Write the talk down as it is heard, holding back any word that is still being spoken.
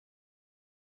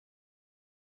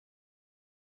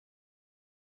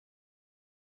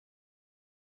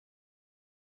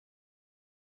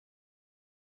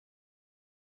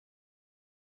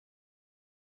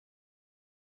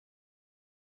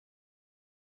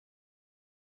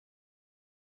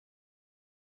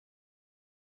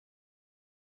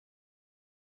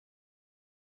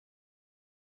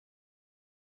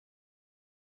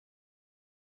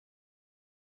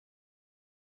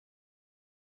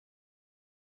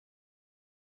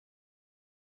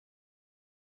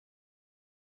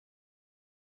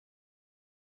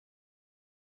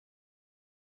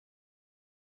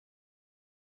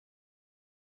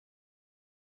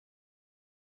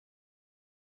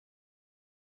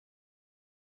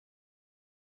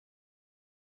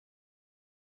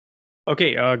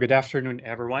Okay, good afternoon,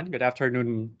 everyone. Good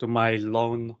afternoon to my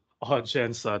lone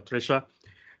audience, Trisha.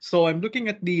 So I'm looking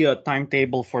at the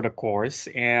timetable for the course,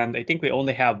 and I think we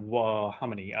only have how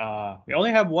many? We only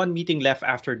have one meeting left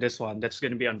after this one. That's going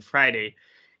to be on Friday,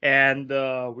 and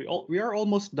we are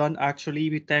almost done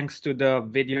actually. Thanks to the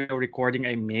video recording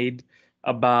I made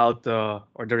about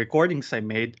or the recordings I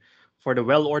made for the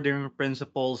well ordering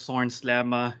principles, Zorn's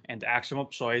lemma, and axiom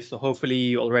of choice. So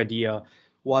hopefully you already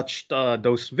watched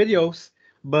those videos.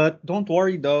 But don't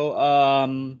worry though.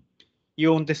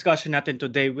 Yung discussion natin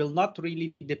today will not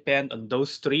really depend on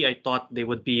those three. I thought they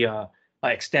would be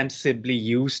extensively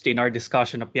used in our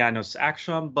discussion of piano's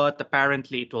axiom, but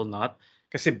apparently it will not.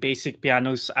 Kasi basic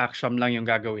piano's axiom lang yung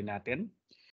gagawin natin.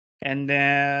 And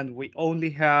then we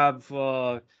only have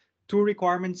two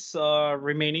requirements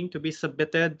remaining to be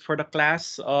submitted for the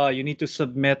class. You need to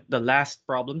submit the last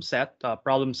problem set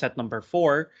number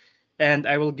 4, and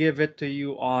I will give it to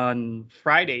you on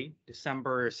Friday,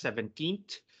 December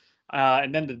 17th.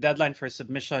 And then the deadline for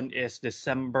submission is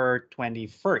December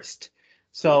 21st.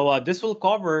 So this will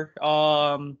cover,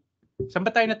 saan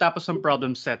ba tayo natapos ng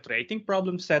problem set 3? I think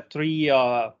problem set 3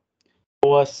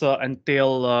 was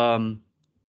until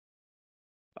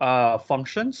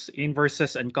functions,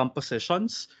 inverses, and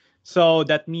compositions. So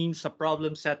that means the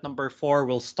problem set number 4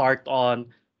 will start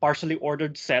on partially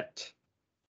ordered set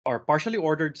or partially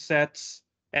ordered sets,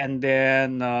 and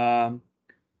then dun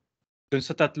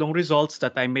sa tatlong results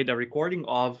that I made a recording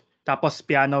of, tapos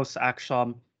piano's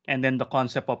axiom, and then the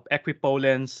concept of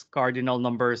equivalence, cardinal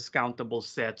numbers, countable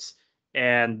sets,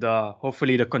 and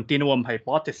hopefully the continuum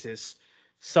hypothesis.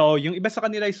 So yung iba sa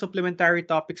kanila ay supplementary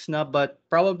topics na, but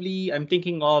probably I'm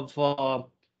thinking of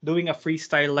doing a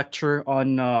freestyle lecture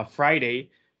on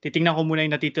Friday. Titingnan ko muna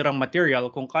yung natitirang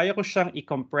material. Kung kaya ko siyang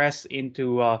i-compress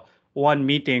into one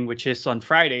meeting, which is on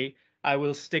Friday, I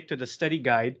will stick to the study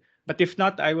guide. But if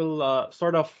not, I will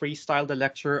sort of freestyle the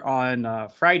lecture on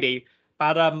Friday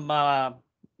para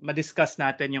ma-discuss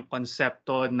natin yung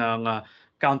konsepto ng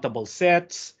countable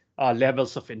sets,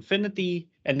 levels of infinity,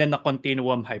 and then the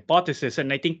continuum hypothesis.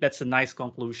 And I think that's a nice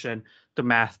conclusion to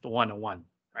Math 101,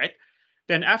 right?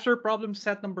 Then after problem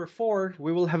set number 4,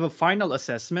 we will have a final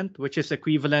assessment, which is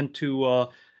equivalent to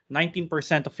 19%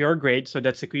 of your grade. So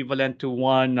that's equivalent to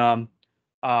one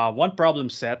problem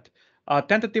set.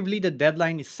 Tentatively, the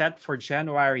deadline is set for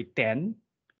January 10.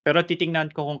 Pero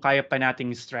titingnan ko kung kaya pa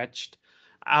nating stretched.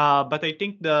 But I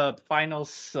think the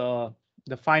finals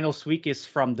week is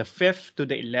from the 5th to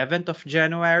the 11th of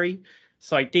January.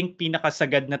 So I think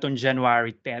pinakasagad na tong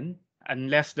January 10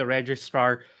 unless the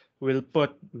registrar will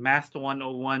put Math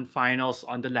 101 finals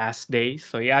on the last day.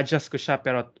 So i-adjust ko siya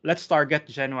pero let's target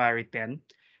January 10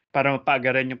 para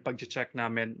mapagaran yung pag-check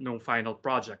namin nung final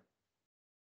project.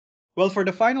 Well, for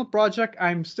the final project,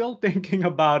 I'm still thinking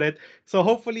about it. So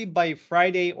hopefully by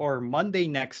Friday or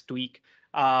Monday next week,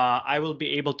 I will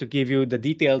be able to give you the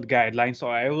detailed guidelines. So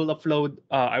I will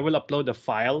upload a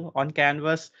file on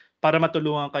Canvas para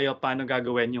matulungan kayo paano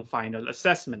gagawin yung final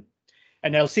assessment.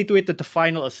 And I'll see to it that the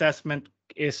final assessment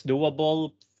is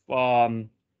doable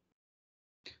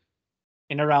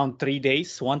in around 3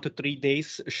 days. 1 to 3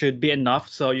 days should be enough,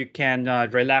 so you can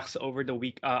relax over the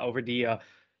week, over the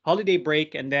holiday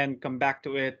break, and then come back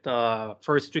to it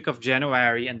first week of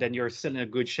January, and then you're still in a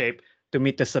good shape to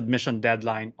meet the submission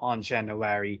deadline on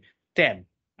January 10.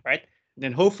 Right?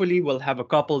 Then hopefully we'll have a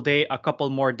couple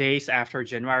more days after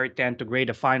January 10 to grade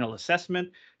a final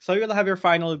assessment. So you'll have your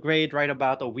final grade right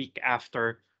about a week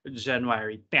after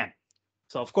January 10.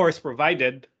 So of course,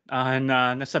 provided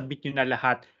na nasubmit nyo na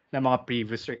lahat ng mga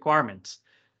previous requirements.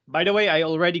 By the way, I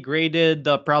already graded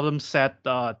the problem set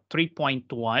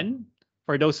 3.1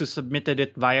 for those who submitted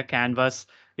it via Canvas.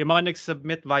 Yung mga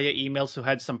nag-submit via emails who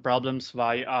had some problems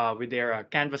with their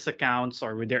Canvas accounts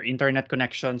or with their internet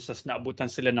connections, tas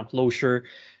naabutan sila ng closure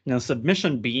ng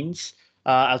submission beans.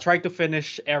 I'll try to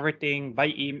finish everything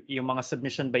yung mga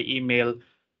submission by email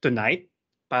tonight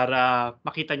para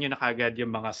makita nyo na kagad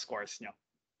yung mga scores nyo.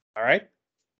 All right?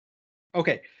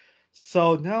 Okay.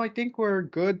 So now I think we're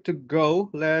good to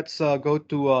go. Let's go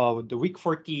to the week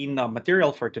 14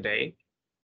 material for today.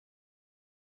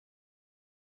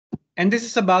 And this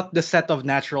is about the set of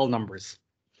natural numbers.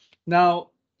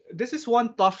 Now, this is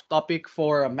one tough topic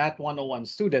for Math 101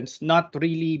 students, not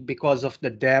really because of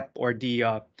the depth or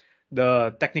the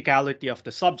technicality of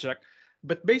the subject,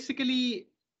 but basically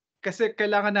kasi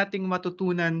kailangan nating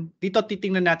matutunan, dito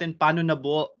titingnan natin paano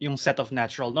nabuo yung set of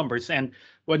natural numbers. And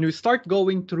when we start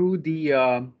going through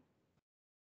the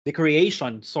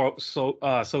creation, so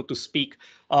to speak,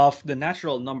 of the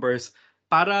natural numbers,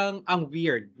 parang ang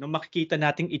weird nung makikita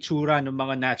nating itsura ng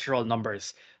mga natural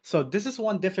numbers. So this is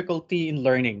one difficulty in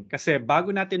learning kasi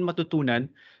bago natin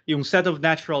matutunan yung set of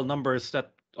natural numbers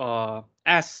that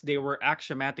as they were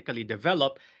axiomatically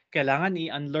developed, kailangan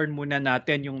i-unlearn muna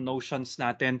natin yung notions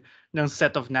natin ng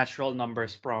set of natural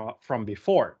numbers from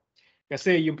before.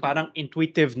 Kasi yung parang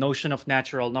intuitive notion of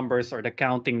natural numbers or the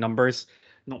counting numbers,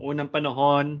 nung unang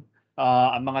panahon,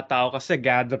 ang mga tao kasi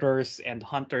gatherers and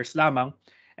hunters lamang,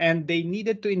 and they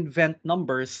needed to invent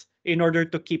numbers in order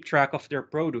to keep track of their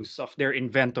produce, of their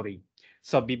inventory.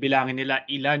 So bibilangin nila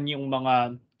ilan yung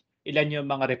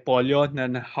mga repolyo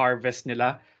na na-harvest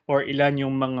nila or ilan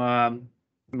yung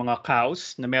mga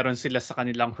cows na meron sila sa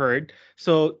kanilang herd.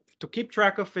 So to keep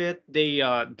track of it,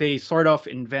 they sort of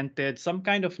invented some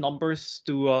kind of numbers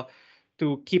to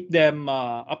keep them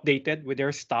updated with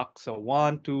their stock. So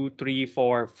 1, 2, 3,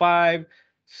 4, 5.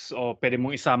 So pwede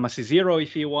mong isama si 0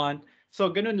 if you want. So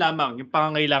ganun lamang yung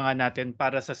pangangailangan natin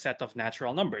para sa set of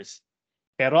natural numbers.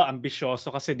 Pero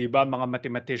ambisyoso kasi 'di ba mga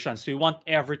mathematicians, we want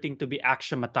everything to be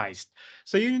axiomatized.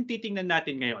 So yun yung titingnan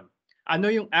natin ngayon.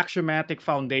 Ano yung axiomatic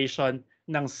foundation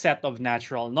ng set of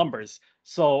natural numbers?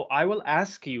 So I will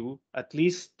ask you at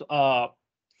least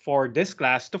for this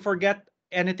class to forget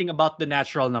anything about the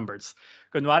natural numbers.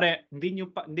 Kunwari,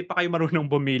 hindi pa kayo marunong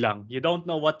bumilang. You don't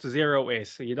know what 0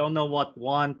 is. You don't know what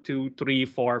 1, 2, 3,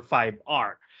 4, 5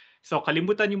 are. So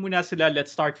kalimutan niyo muna sila.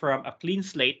 Let's start from a clean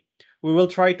slate. We will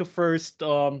try to first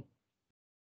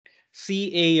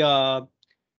see a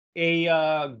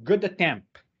good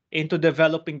attempt into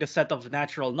developing the set of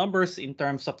natural numbers in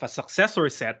terms of a successor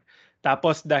set.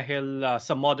 Tapos dahil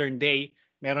sa modern day,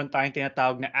 meron tayong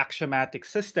tinatawag na axiomatic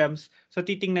systems. So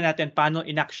titingnan natin paano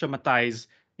inaxiomatize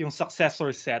yung successor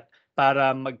set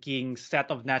para maging set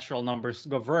of natural numbers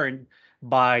governed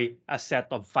by a set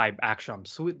of 5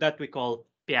 axioms that we call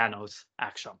Peano's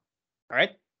axiom. All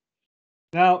right?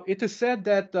 Now, it is said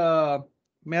that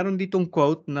meron ditong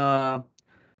quote na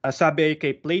sabi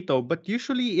kay Plato, but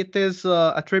usually it is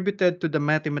attributed to the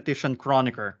mathematician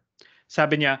Chronicle.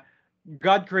 Sabi niya,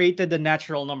 God created the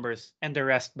natural numbers and the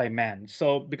rest by man.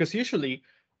 So, because usually,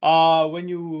 when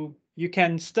you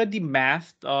can study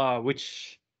math,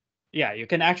 you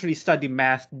can actually study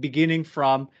math beginning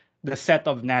from the set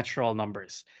of natural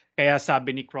numbers. Kaya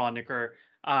sabi ni Chronicle,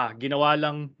 ginawa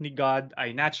lang ni God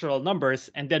ay natural numbers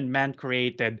and then man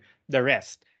created the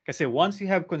rest. Kasi once you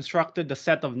have constructed the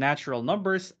set of natural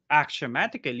numbers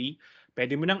axiomatically,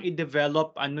 pwede mo nang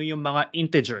i-develop ano yung mga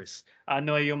integers,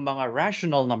 ano yung mga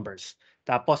rational numbers.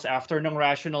 Tapos after ng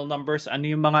rational numbers, ano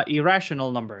yung mga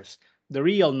irrational numbers, the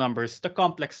real numbers, the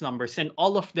complex numbers, and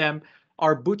all of them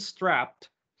are bootstrapped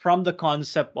from the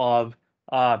concept of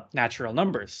natural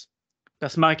numbers.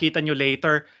 Tapos makikita nyo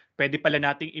later, pwede pala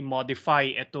nating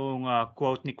i-modify itong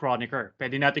quote ni Chronicle.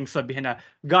 Pwede nating sabihin na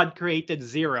God created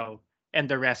 0 and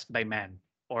the rest by man.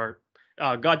 Or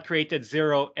God created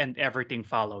 0 and everything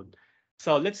followed.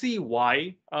 So let's see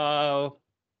why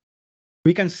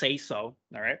we can say so.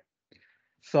 All right?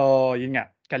 So yun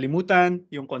nga, kalimutan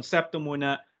yung konsepto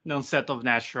muna ng set of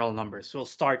natural numbers. We'll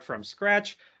start from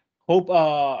scratch,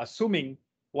 assuming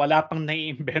wala pang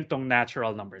naiimbentong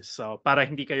natural numbers. So para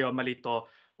hindi kayo malito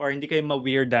or hindi kayo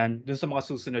ma-weirdan dun sa mga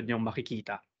susunod nyong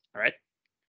makikita. All right?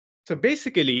 So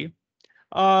basically,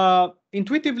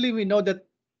 intuitively we know that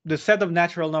the set of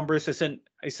natural numbers is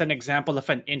an example of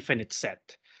an infinite set.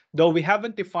 Though we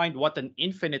haven't defined what an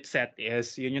infinite set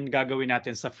is, yun yung gagawin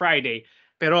natin sa Friday.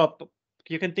 Pero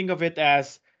you can think of it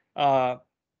as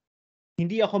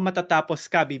hindi ako matatapos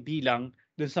kabibilang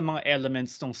dun sa mga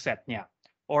elements ng set niya.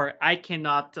 Or I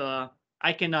cannot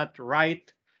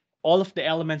write all of the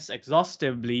elements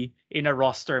exhaustively in a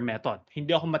roster method.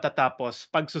 Hindi ako matatapos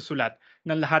pagsusulat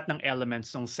ng lahat ng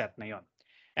elements ng set na yon.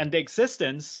 And the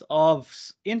existence of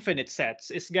infinite sets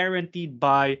is guaranteed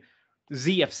by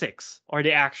Z of 6, or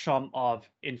the axiom of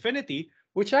infinity,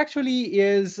 which actually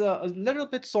is a little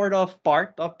bit sort of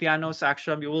part of Peano's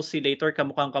axiom. You will see later,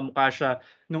 kamukhang-kamukha siya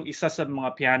nung isa sa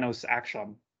mga Peano's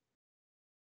axiom.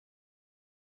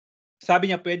 Sabi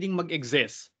niya, pwedeng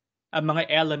mag-exist ang mga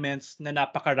elements na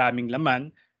napakaraming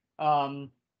laman,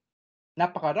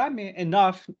 napakarami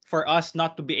enough for us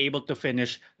not to be able to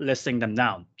finish listing them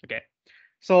down. Okay.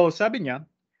 So sabi niya,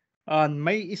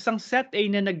 may isang set A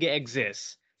na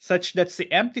nag-exist such that si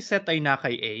empty set ay na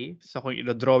kay A. So kung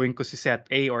ilo-drawing ko si set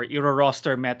A or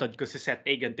iro-roster method ko si set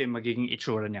A, ganito yung magiging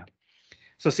itsura niya.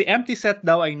 So si empty set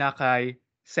daw ay na kay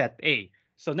set A.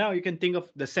 So now you can think of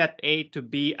the set A to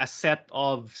be a set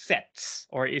of sets,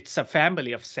 or it's a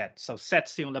family of sets. So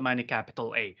sets yung laman ni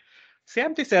capital A. Si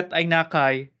empty set ay na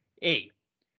kay A.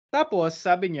 Tapos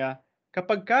sabi niya,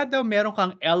 kapag ka daw meron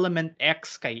kang element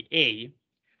X kay A,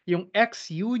 yung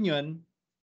X union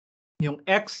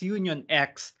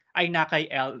X ay na kay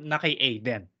A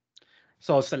din.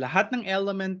 So sa lahat ng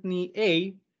element ni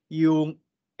A, yung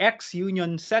X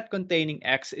union set containing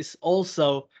X is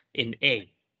also in A.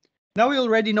 Now we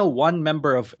already know one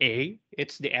member of A,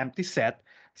 it's the empty set.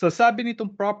 So sabi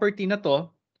nitong property na to,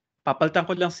 papalitan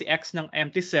ko lang si X ng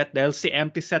empty set dahil si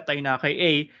empty set ay na kay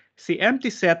A. Si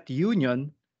empty set union,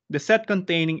 the set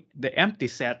containing the empty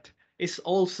set, is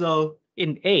also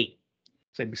in A.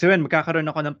 So ibig sabihin, magkakaroon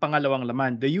ako ng pangalawang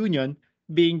laman, the union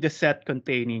being the set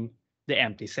containing the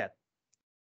empty set.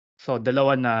 So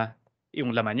dalawa na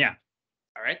yung laman niya.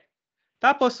 Alright?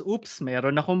 Tapos, oops,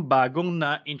 meron akong bagong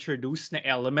na-introduce na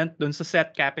element dun sa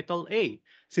set capital A.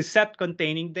 Si set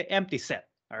containing the empty set.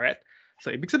 Alright? So,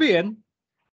 ibig sabihin,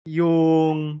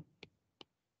 yung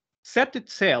set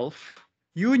itself,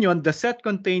 union, the set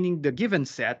containing the given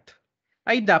set,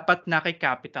 ay dapat na kay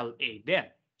capital A din.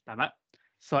 Tama?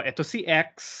 So, ito si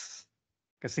X.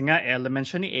 Kasi nga, element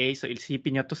siya ni A. So,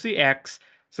 isipin niya to si X.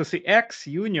 So, si X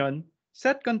union,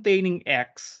 set containing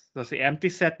X. So, si empty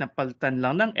set na palitan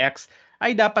lang ng X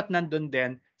ay dapat nandun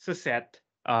din sa set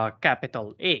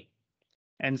capital A.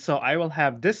 And so, I will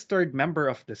have this third member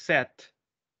of the set.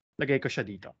 Lagay ko siya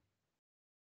dito.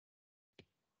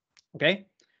 Okay?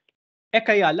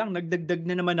 Kaya lang, nagdagdag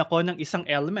na naman ako ng isang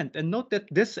element. And note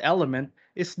that this element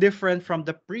is different from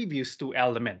the previous two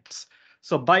elements.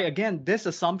 So by, again, this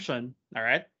assumption, all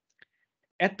right,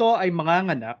 ito ay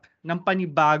manganganak ng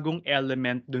panibagong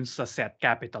element dun sa set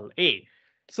capital A.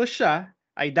 So siya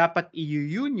ay dapat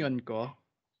i-union ko.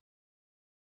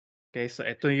 Okay, so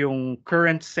ito yung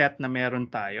current set na meron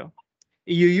tayo.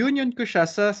 I-union ko siya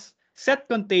sa set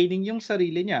containing yung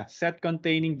sarili niya. Set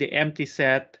containing the empty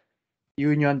set,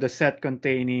 union the set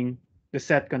containing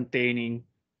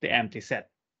the empty set.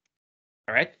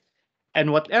 All right?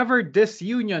 And whatever this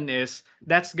union is,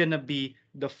 that's gonna be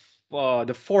the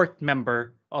fourth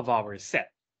member of our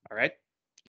set. All right?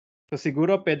 So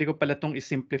siguro pwede ko pala itong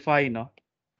i-simplify, no?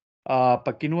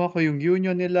 Pag kinuha ko yung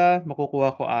union nila,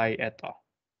 makukuha ko ay ito.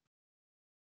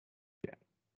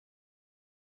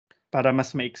 Para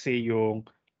mas maiksi yung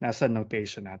nasa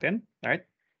notation natin. All right?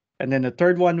 And then the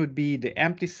third one would be the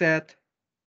empty set.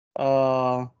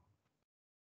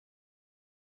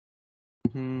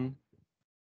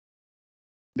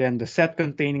 Then the set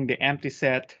containing the empty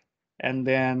set, and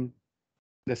then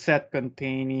the set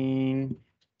containing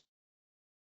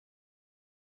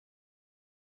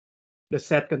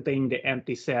the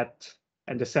empty set,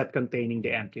 and the set containing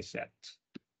the empty set.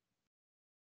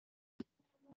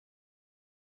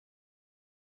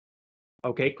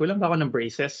 Okay, kulang ba ako ng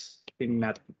braces?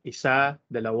 Tingnan natin. Isa,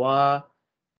 dalawa,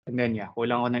 and then yeah,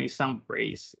 kulang ako ng isang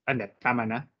brace. And then, tama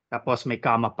na. Tapos may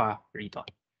comma pa rito.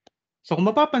 So kung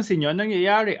mapapansin nyo,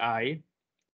 nangyayari ay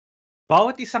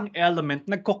bawat isang element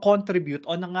nagko-contribute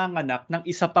o nanganganak ng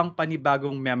isa pang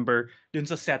panibagong member dun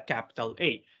sa set capital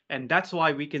A. And that's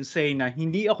why we can say na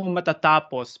hindi ako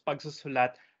matatapos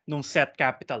pagsusulat ng set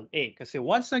capital A. Kasi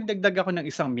once nagdagdag ako ng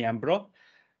isang miyembro,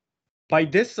 by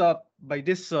this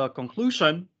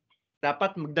conclusion,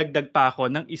 dapat magdagdag pa ako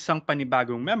ng isang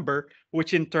panibagong member,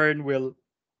 which in turn will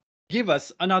give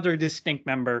us another distinct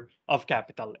member of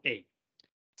capital A.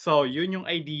 So yun yung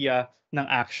idea ng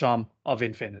axiom of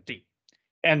infinity.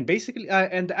 And basically,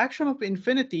 and the axiom of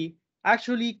infinity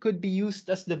actually could be used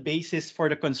as the basis for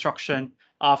the construction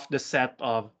of the set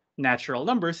of natural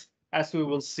numbers, as we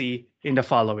will see in the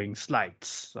following slides.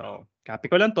 So, copy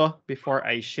ko lang to before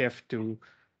I shift to,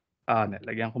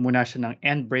 lagyan ko muna siya ng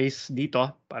end brace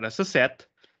dito para sa set,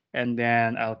 and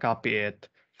then I'll copy it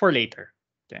for later.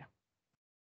 Okay.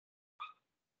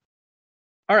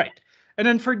 All right. And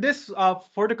then for this,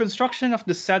 for the construction of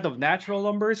the set of natural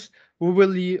numbers, we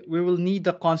will need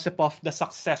the concept of the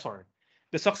successor.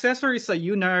 The successor is a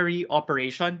unary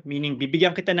operation, meaning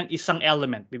bibigyan kita ng isang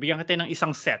element, bibigyan kita ng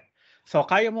isang set. So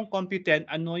kaya mong computein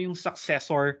ano yung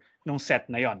successor ng set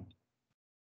na yon.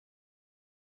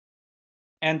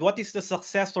 And what is the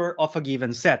successor of a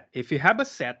given set? If you have a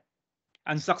set,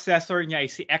 ang successor niya ay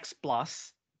si X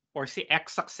plus or si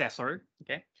X successor,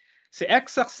 okay? Si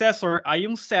X successor ay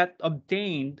yung set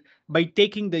obtained by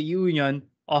taking the union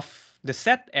of the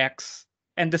set X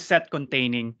and the set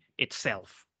containing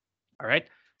itself. Alright?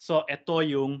 So, ito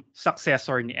yung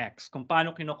successor ni X. Kung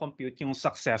paano kino-compute yung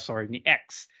successor ni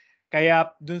X.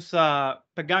 Kaya dun sa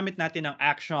paggamit natin ng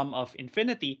axiom of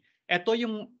infinity, ito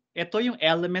yung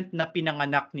element na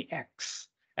pinanganak ni X.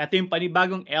 Ito yung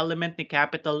panibagong element ni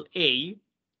capital A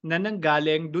na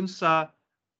nanggaling dun sa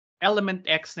element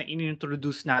X na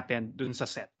inintroduce natin dun sa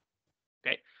set.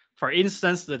 Okay? For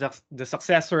instance, the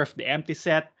successor of the empty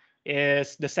set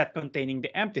is the set containing the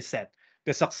empty set.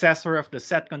 The successor of the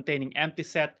set containing empty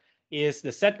set is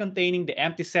the set containing the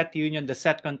empty set union the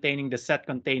set containing the set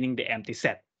containing the empty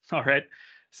set. All right?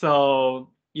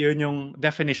 So, yun yung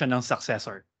definition ng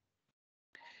successor.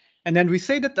 And then we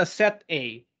say that a set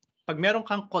A, pag meron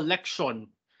kang collection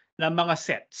ng mga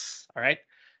sets, all right?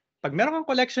 Pag meron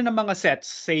kang collection ng mga sets,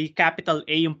 say capital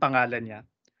A yung pangalan niya,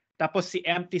 tapos si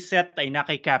empty set ay na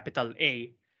kay capital A,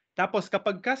 tapos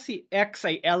kapag ka si X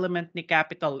ay element ni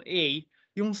capital A,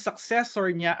 yung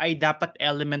successor niya ay dapat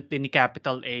element din ni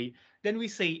capital A, then we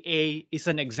say A is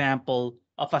an example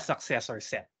of a successor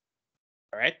set.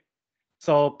 All right?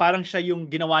 So parang siya yung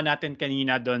ginawa natin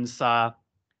kanina doon sa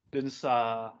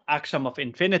axiom of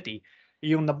infinity.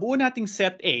 Yung nabuo nating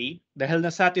set A, dahil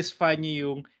na-satisfy niyo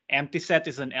yung empty set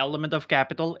is an element of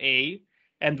capital A,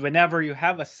 and whenever you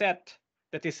have a set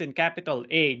that is in capital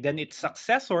A, then its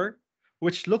successor,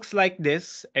 which looks like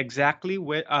this, exactly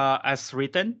as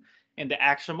written in the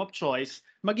axiom of choice,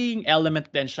 magiging element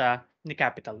din siya ni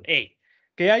capital A.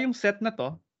 Kaya yung set na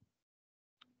to,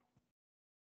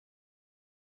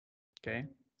 okay,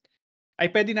 ay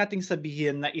pwede nating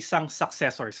sabihin na isang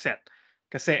successor set.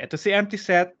 Kasi ito si empty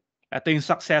set, ito yung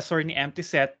successor ni empty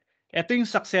set, ito yung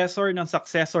successor ng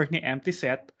successor ni empty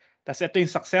set, tapos ito yung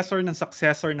successor ng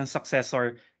successor ng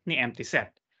successor ni empty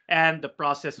set. And the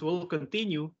process will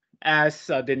continue as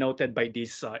denoted by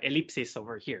these ellipses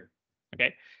over here.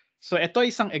 Okay? So ito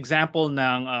isang example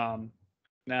ng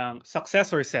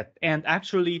successor set. And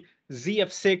actually, Z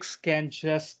of 6 can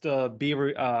just be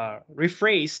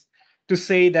rephrased to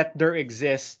say that there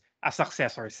exists a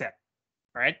successor set.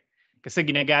 Right? Kasi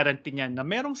ginaguarantee niya na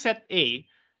merong set A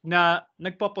na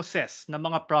nagpo-possess ng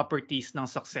mga properties ng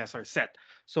successor set.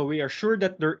 So we are sure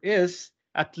that there is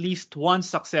at least one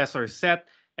successor set,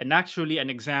 and actually an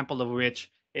example of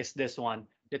which is this one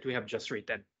that we have just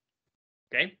written.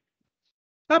 Okay?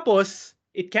 Tapos,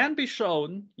 it can be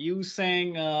shown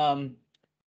using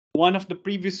one of the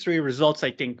previous three results,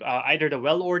 I think, either the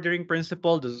well-ordering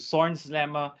principle, the Zorn's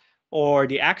lemma, or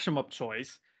the axiom of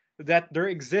choice, that there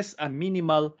exists a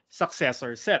minimal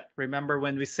successor set. Remember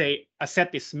when we say a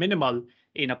set is minimal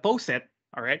in a poset,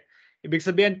 all right? Ibig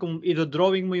sabihin, kung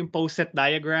i-drawing mo yung poset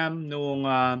diagram nung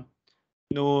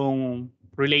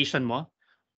relation mo,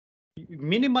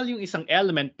 minimal yung isang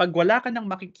element pag wala ka nang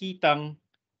makikitang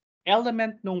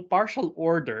element nung partial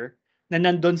order na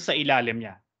nandun sa ilalim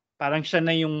niya. Parang siya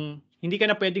na yung, hindi ka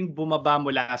na pwedeng bumaba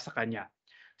mula sa kanya.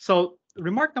 So,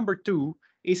 remark number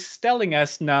 2 is telling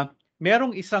us na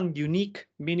merong isang unique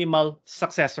minimal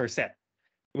successor set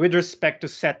with respect to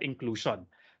set inclusion.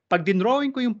 Pag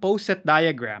dinrawing ko yung poset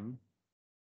diagram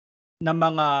ng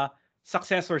mga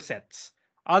successor sets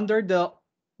under the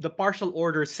partial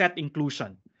order set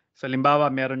inclusion. So, halimbawa,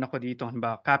 meron ako dito,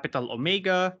 halimbawa, capital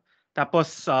omega,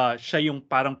 tapos siya yung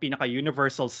parang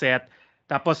pinaka-universal set.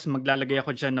 Tapos maglalagay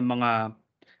ako dyan ng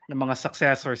mga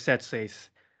successor sets, says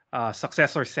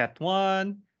successor set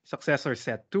 1, successor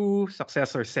set 2,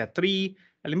 successor set 3.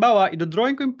 Halimbawa,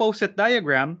 idodrawing ko yung poset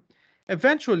diagram,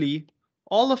 eventually,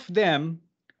 all of them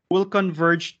will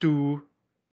converge to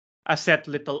a set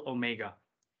little omega.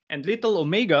 And little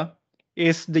omega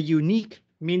is the unique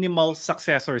minimal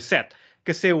successor set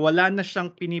kasi wala na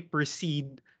siyang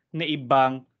piniprecede na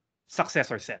ibang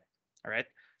successor set. All right?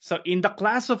 So in the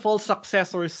class of all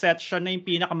successor sets, siya na yung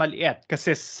pinakamaliit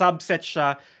kasi subset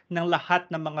siya ng lahat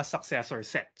ng mga successor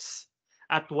sets.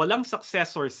 At walang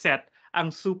successor set ang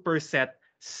superset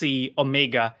si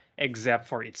omega except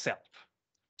for itself.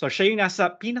 So siya yung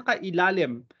nasa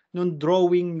pinakailalim nung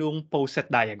drawing nung poset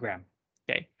diagram.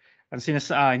 Okay?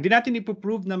 Hindi natin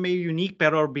ipoprove na may unique,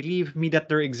 pero believe me that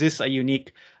there exists a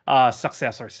unique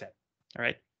successor set. All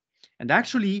right? And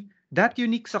actually, that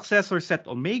unique successor set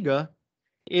omega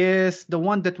is the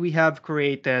one that we have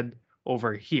created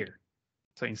over here.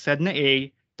 So instead na A,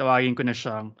 tawagin ko na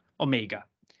siyang omega.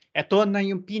 Ito na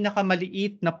yung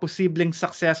pinakamaliit na posibleng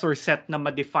successor set na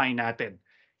ma-define natin.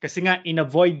 Kasi nga,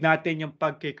 in-avoid natin yung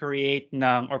pag-create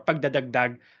ng or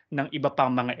pagdadagdag ng iba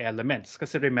pang mga elements.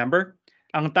 Kasi remember,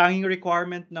 ang tanging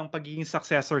requirement ng pagiging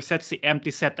successor set, si empty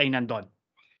set ay nandun.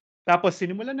 Tapos,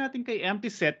 sinimulan natin kay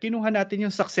empty set, kinuha natin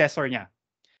yung successor niya.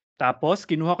 Tapos,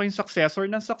 kinuha ko yung successor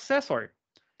ng successor.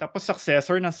 Tapos,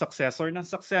 successor ng successor ng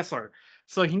successor.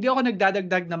 So, hindi ako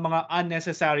nagdadagdag ng mga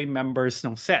unnecessary members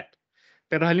ng set.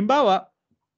 Pero halimbawa,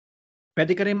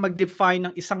 pwede ka rin mag-define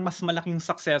ng isang mas malaking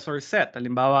successor set.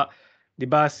 Halimbawa, di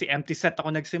ba, si empty set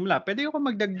ako nagsimula. Pwede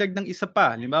ako magdagdag ng isa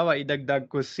pa. Halimbawa,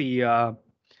 idagdag ko si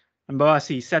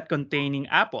set containing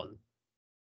apple.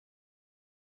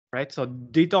 Right? So,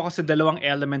 dito ako sa dalawang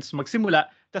elements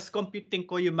magsimula, tapos computing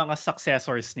ko yung mga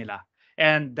successors nila.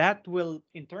 And that will,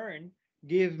 in turn,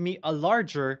 give me a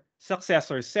larger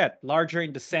successor set, larger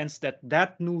in the sense that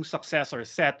that new successor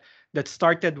set that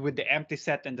started with the empty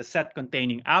set and the set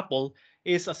containing apple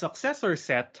is a successor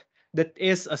set that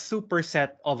is a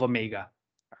superset of omega.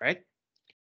 All right.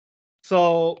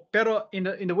 So, pero in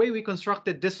the way we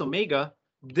constructed this omega,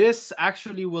 this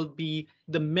actually will be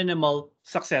the minimal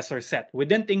successor set. We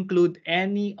didn't include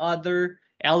any other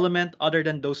element other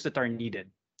than those that are needed.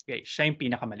 Okay, siya yung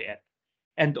pinakamaliit.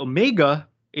 And omega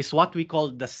is what we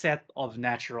call the set of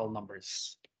natural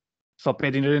numbers. So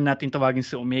pwede na rin natin tawagin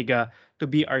si omega to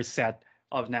be our set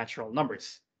of natural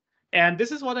numbers. And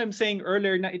this is what I'm saying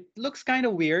earlier na it looks kind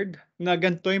of weird na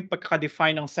ganito yung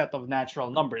pagkaka-define ng set of natural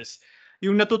numbers.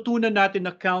 Yung natutunan natin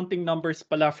na counting numbers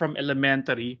pala from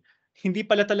elementary, hindi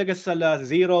pala talaga sila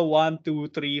 0, 1, 2,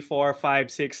 3, 4,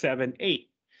 5, 6, 7, 8.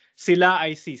 Sila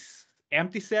ay si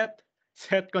empty set,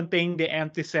 set containing the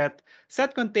empty set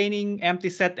containing empty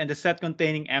set, and the set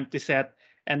containing empty set,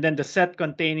 and then the set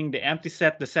containing the empty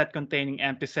set, the set containing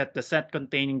empty set, the set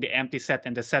containing the empty set,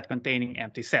 and the set containing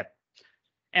empty set,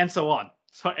 and so on.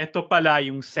 So ito pala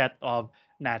yung set of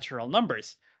natural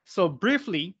numbers. So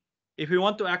briefly, if we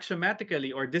want to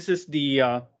axiomatically, or this is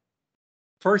the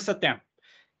first attempt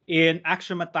in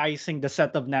axiomatizing the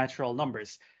set of natural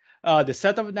numbers. The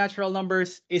set of natural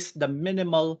numbers is the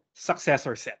minimal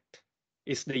successor set,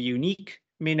 is the unique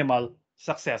minimal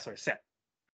successor set.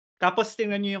 Tapos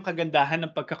tingnan niyo yung kagandahan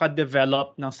ng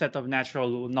pagkaka-develop ng set of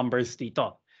natural numbers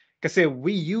dito. Kasi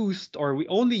we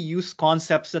only used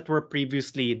concepts that were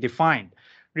previously defined.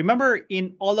 Remember,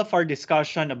 in all of our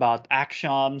discussion about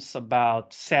axioms,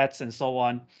 about sets, and so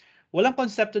on, walang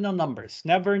konsepto ng numbers.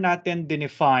 Never natin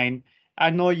dinefine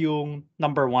ano yung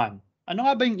number one. Ano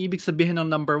nga ba yung ibig sabihin ng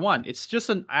number one? It's just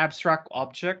an abstract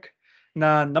object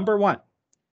na number one.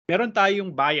 Meron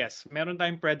tayong bias, meron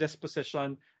tayong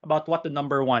predisposition about what the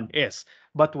number one is,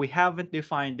 but we haven't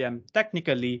defined them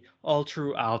technically all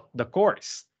throughout the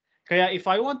course. Kaya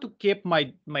if I want to keep my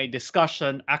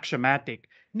discussion axiomatic,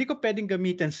 hindi ko pwedeng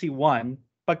gamitin si 1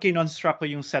 pag kinonstruct ko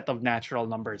yung set of natural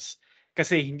numbers.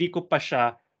 Kasi hindi ko pa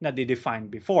siya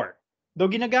na-define before. Though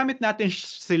ginagamit natin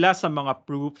sila sa mga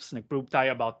proofs, nag-prove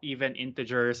tayo about even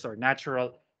integers or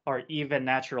natural or even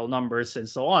natural numbers and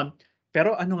so on.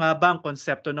 Pero ano nga ba ang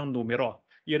konsepto ng numero?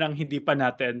 Yun ang hindi pa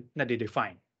natin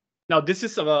na-define. Now, this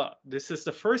is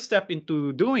the first step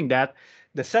into doing that.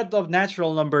 The set of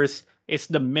natural numbers is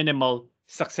the minimal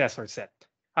successor set.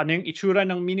 Ano yung itsura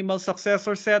ng minimal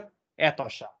successor set?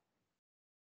 Eto siya.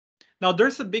 Now,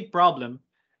 there's a big problem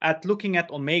at looking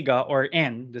at omega or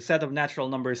n, the set of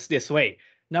natural numbers, this way.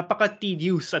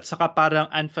 Napaka-tedious at saka parang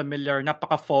unfamiliar,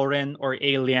 napaka-foreign or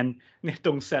alien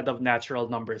nitong set of natural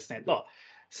numbers nito.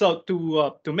 So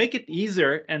to make it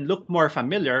easier and look more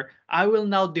familiar, I will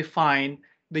now define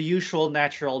the usual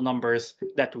natural numbers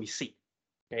that we see,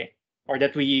 okay, or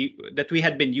that we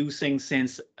had been using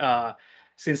since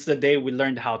the day we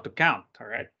learned how to count. All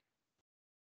right.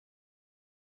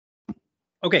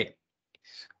 Okay.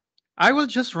 I will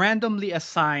just randomly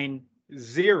assign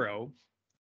 0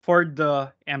 for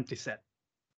the empty set.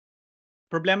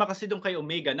 Problema kasi doon kay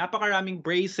omega, napakaraming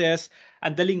braces,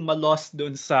 ang daling ma-lost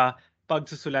doon sa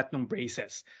pagsusulat ng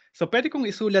braces. So pwede kong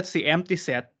isulat si empty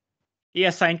set,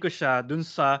 i-assign ko siya dun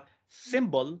sa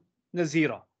symbol na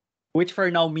 0, which for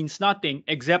now means nothing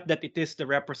except that it is the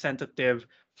representative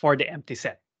for the empty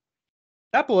set.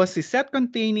 Tapos si set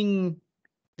containing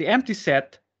the empty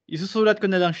set, isusulat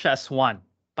ko na lang siya as 1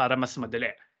 para mas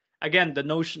madali. Again, the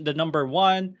number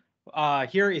 1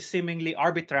 here is seemingly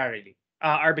arbitrary.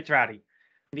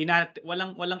 Hindi na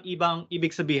walang ibang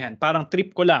ibig sabihin. Parang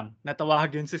trip ko lang na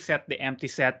tawagin si set the empty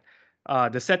set,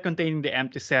 the set containing the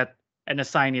empty set, and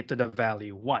assign it to the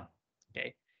value 1.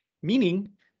 Okay? Meaning,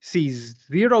 si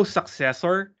 0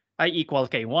 successor ay equal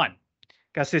kay 1.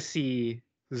 Kasi si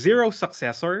 0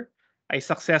 successor ay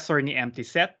successor ni empty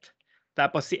set.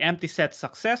 Tapos si empty set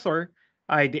successor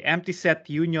ay the empty set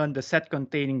union the set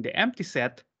containing the empty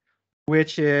set,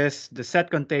 which is the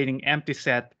set containing empty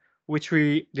set, which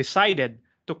we decided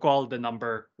to call the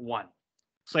number 1.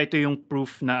 So ito yung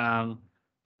proof na ang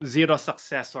 0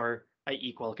 successor ay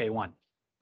equal kay 1.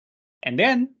 And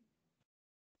then,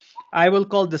 I will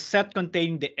call the set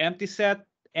containing the empty set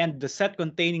and the set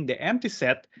containing the empty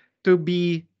set to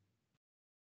be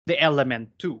the element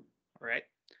 2. Right?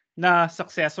 Na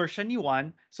successor siya ni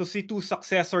 1, so si 2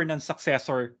 successor ng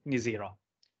successor ni 0.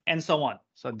 And so on.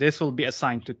 So this will be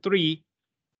assigned to 3,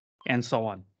 and so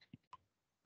on.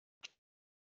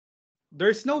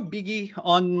 There's no biggie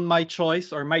on my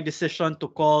choice or my decision to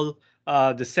call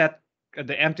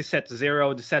the empty set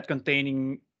 0, the set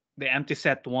containing the empty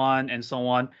set 1, and so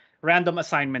on. random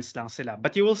assignments lang sila.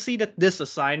 But you will see that this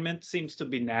assignment seems to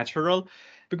be natural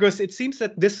because it seems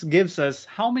that this gives us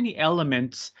how many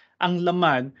elements ang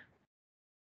laman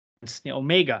ni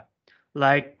omega.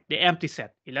 Like the empty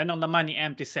set. Ilan ang laman ni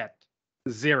empty set?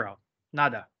 0.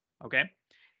 Nada. Okay?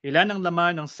 Ilan ang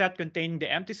laman ng set containing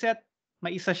the empty set?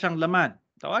 May isa siyang laman.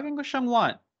 Tawagin ko siyang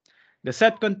 1. The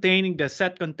set containing the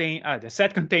set containing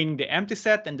the empty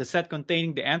set and the set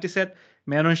containing the empty set,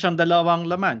 meron siyang dalawang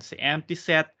laman, si empty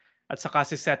set at saka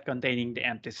si set containing the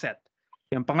empty set.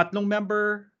 Yung pangatlong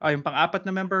member, yung pang-apat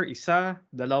na member, isa,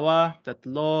 dalawa,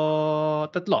 tatlo.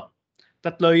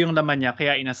 Tatlo yung laman niya,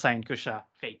 kaya inassign ko siya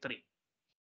kay 3.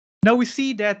 Now we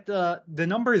see that the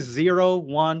numbers 0,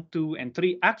 1, 2, and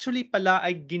 3 actually pala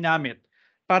ay ginamit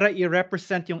para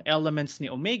i-represent yung elements ni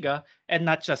omega, and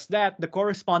not just that, the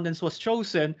correspondence was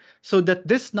chosen so that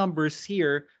these numbers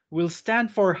here will stand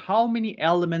for how many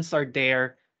elements are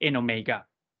there in omega.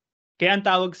 Kaya ang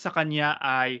tawag sa kanya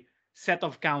ay set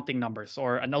of counting numbers,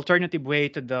 or an alternative way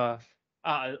to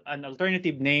an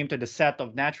alternative name to the set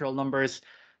of natural numbers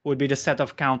would be the set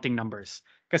of counting numbers.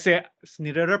 Kasi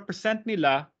nire-represent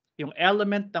nila yung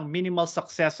element ng minimal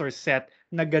successor set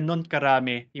na ganun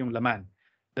karami yung laman.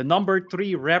 The number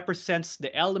 3 represents the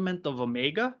element of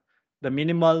omega, the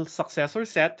minimal successor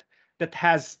set that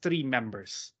has 3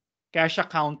 members. Kaya siya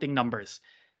counting numbers.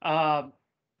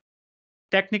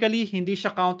 Technically, hindi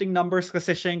siya counting numbers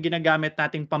kasi siya yung ginagamit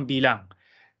nating pambilang.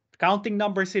 Counting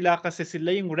numbers sila kasi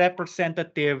sila yung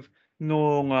representative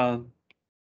nung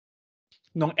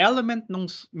element ng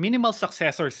minimal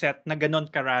successor set na ganon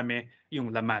karami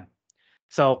yung laman.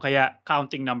 So, kaya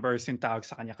counting numbers yung tawag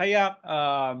sa kanya. Kaya,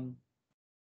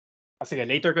 sige,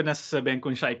 later ko na sasabihin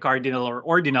kung siya ay cardinal or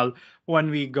ordinal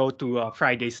when we go to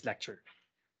Friday's lecture.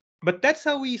 But that's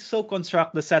how we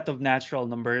construct the set of natural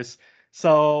numbers.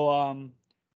 So,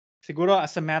 siguro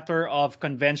as a matter of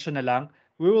convention na lang,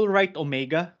 we will write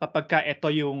omega kapag ka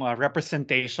ito yung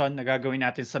representation na gagawin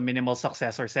natin sa minimal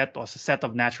successor set o sa set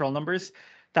of natural numbers.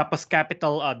 Tapos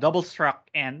capital double struct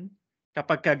n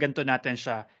kapag ka ganito natin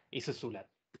siya isusulat.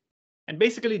 And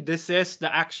basically, this is the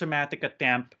axiomatic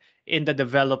attempt in the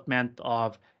development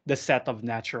of the set of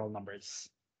natural numbers.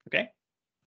 Okay?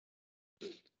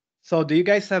 So do you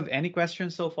guys have any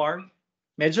questions so far?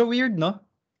 Medyo weird, no?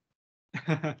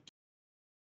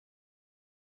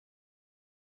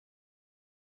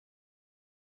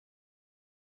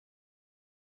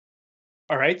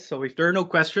 All right, so if there are no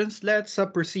questions, let's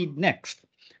proceed next.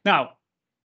 Now,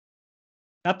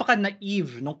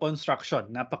 napaka-naive ng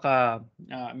construction,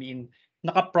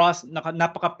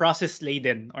 napaka-process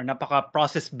laden or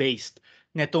napaka-process based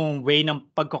nitong way ng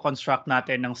pagko-construct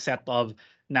natin ng set of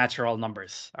natural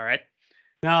numbers. All right.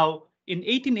 Now, in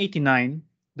 1889,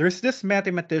 there's this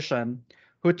mathematician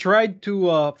who tried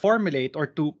to formulate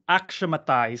or to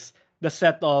axiomatize the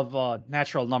set of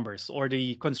natural numbers or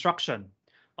the construction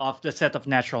of the set of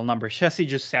natural numbers. Siya si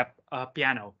Giuseppe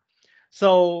Peano.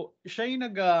 So, siya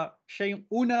yung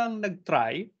unang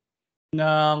nag-try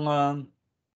ng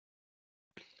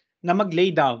na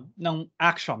mag-lay down ng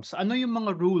axioms. Ano yung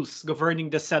mga rules governing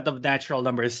the set of natural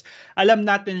numbers? Alam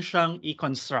natin siyang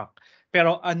i-construct.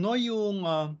 Pero ano yung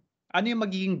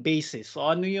magiging basis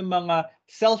o ano yung mga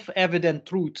self-evident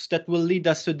truths that will lead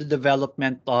us to the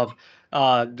development of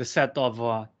the set of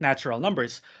natural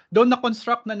numbers? Doon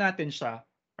na-construct na natin siya.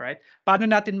 Right? Paano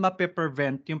natin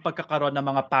mape-prevent yung pagkakaroon ng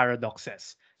mga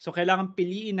paradoxes? So kailangan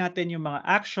piliin natin yung mga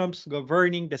axioms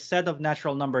governing the set of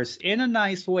natural numbers in a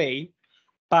nice way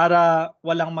para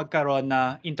walang magkaroon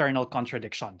na internal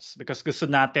contradictions because gusto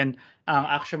natin ang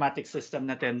axiomatic system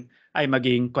natin ay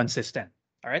maging consistent.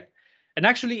 All right? And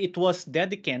actually, it was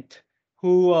Dedekant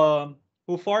who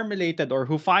formulated or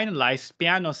who finalized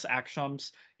Peano's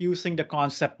axioms using the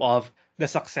concept of the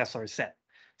successor set.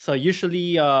 So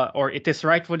usually, or it is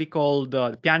rightfully called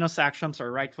Peano's axioms, or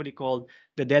rightfully called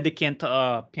the Dedekant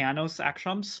Peano's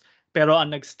axioms. Pero ang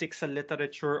nag-stick sa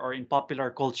literature or in popular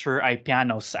culture ay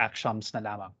Peano's axioms na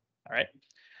lamang. All right.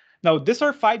 Now, these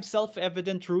are 5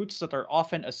 self-evident truths that are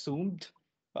often assumed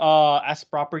as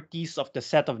properties of the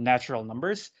set of natural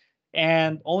numbers,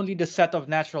 and only the set of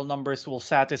natural numbers will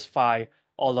satisfy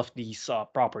all of these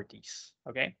properties.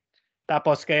 Okay.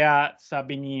 Tapos kaya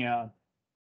sabi ni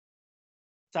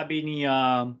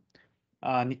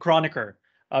Kronecker,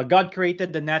 God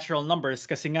created the natural numbers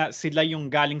kasi nga sila yung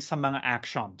galing sa mga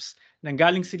axioms.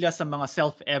 Nanggaling sila sa mga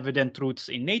self-evident truths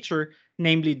in nature,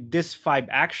 namely these 5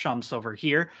 axioms over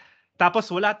here. Tapos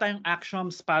wala tayong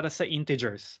axioms para sa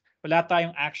integers. Wala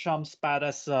tayong axioms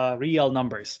para sa real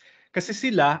numbers. Kasi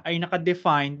sila ay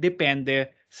nakadefine depende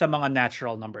sa mga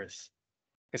natural numbers.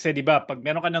 Kasi di ba, pag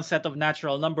meron ka ng set of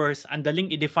natural numbers, ang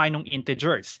daling i-define ng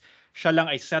integers. Siya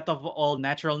lang ay set of all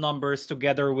natural numbers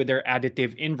together with their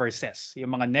additive inverses,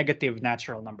 yung mga negative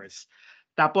natural numbers.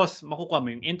 Tapos, makukuha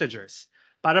mo yung integers.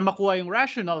 Para makuha yung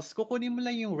rationals, kukunin mo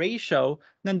lang yung ratio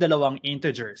ng dalawang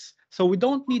integers. So we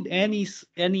don't need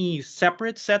any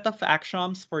separate set of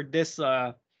axioms for this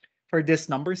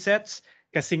number sets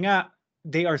kasi nga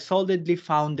they are solidly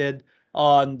founded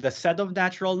on the set of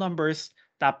natural numbers.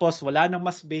 Tapos wala nang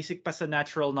mas basic pa sa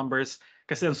natural numbers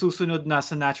kasi ang susunod na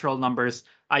sa natural numbers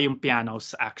ay yung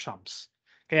Peano's axioms.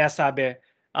 Kaya sabi,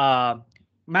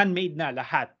 man-made na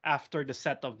lahat after the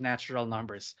set of natural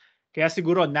numbers. Kaya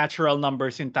siguro natural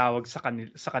numbers yung tawag sa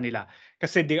kanila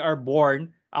kasi they are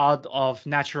born out of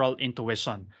natural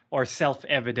intuition or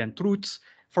self-evident truths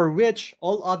for which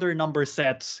all other number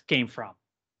sets came from.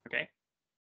 Okay?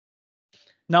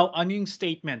 Now, ano yung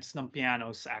statements ng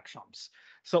Peano's axioms?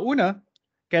 So una,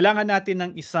 kailangan natin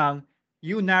ng isang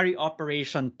unary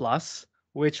operation plus,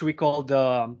 which we call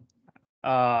the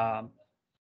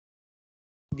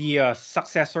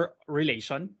successor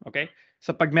relation. Okay?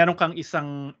 So pag meron kang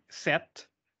isang set,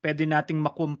 pwede nating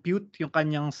makompute yung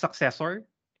kanyang successor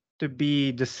to be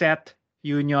the set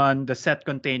union the set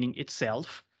containing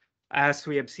itself, as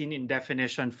we have seen in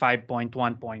definition 5.1.2.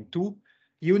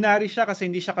 Unary siya kasi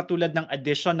hindi siya katulad ng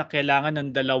addition na kailangan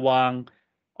ng dalawang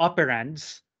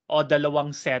operands o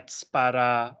dalawang sets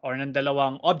para or ng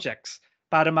dalawang objects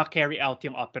para ma-carry out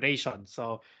yung operation.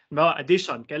 So,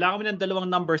 addition, kailangan mo ng dalawang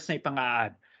numbers na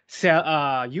ipang-add.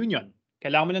 Union,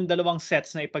 kailangan mo ng dalawang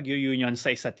sets na ipag-union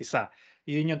sa isa't isa.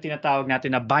 Yun yung tinatawag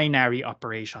natin na binary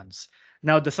operations.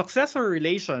 Now, the successor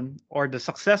relation or the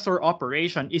successor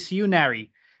operation is unary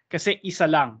kasi isa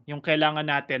lang yung kailangan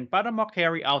natin para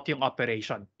ma-carry out yung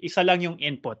operation. Isa lang yung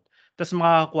input. Tapos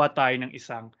makakakuha tayo ng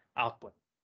isang output.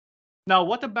 Now,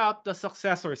 what about the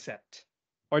successor set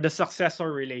or the successor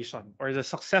relation or the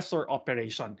successor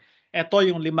operation? Ito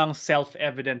yung 5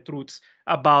 self-evident truths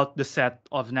about the set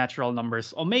of natural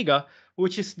numbers omega,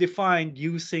 which is defined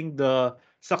using the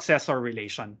successor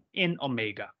relation in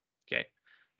omega. Okay.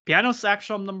 Peano's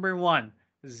axiom number 1,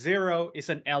 0 is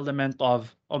an element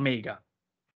of omega.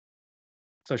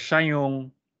 So siya yung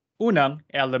unang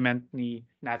element ni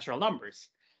natural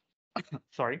numbers.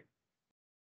 Sorry.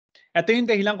 Ito yung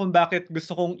dahilan kung bakit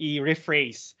gusto kong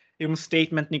i-rephrase yung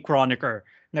statement ni Kronecker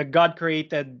na God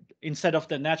created, instead of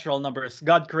the natural numbers,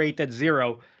 God created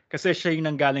 0 kasi siya yung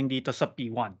nanggaling dito sa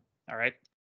P1. Alright?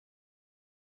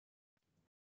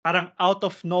 Parang out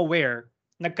of nowhere,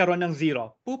 nagkaroon ng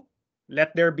 0. Poop!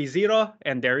 Let there be 0,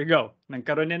 and there you go.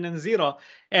 Nagkaroon na ng 0.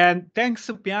 And thanks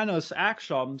to Peano's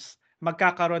axioms,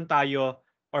 magkakaroon tayo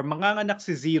or manganganak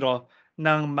si 0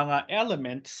 ng mga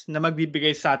elements na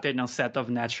magbibigay sa atin ng set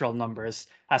of natural numbers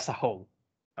as a whole.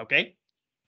 Okay?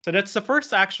 So that's the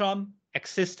first axiom.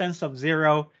 Existence of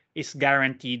 0 is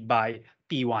guaranteed by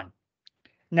P1.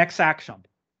 Next axiom.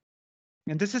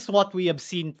 And this is what we have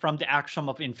seen from the axiom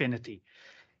of infinity.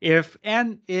 If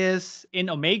n is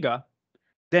in omega,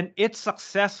 then its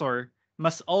successor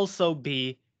must also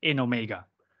be in omega.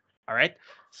 All right?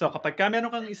 So kapag ka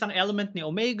meron kang isang element ni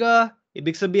omega,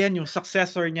 ibig sabihin yung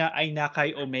successor niya ay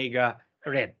nakay omega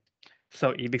rin.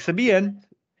 So ibig sabihin,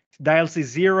 dahil si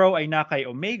 0 ay nakay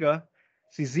omega,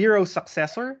 si 0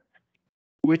 successor,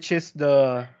 which is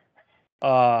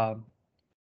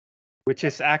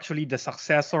actually the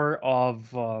successor of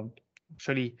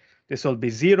actually this will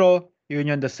be 0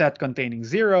 union the set containing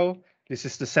 0. This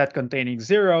is the set containing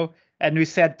 0, and we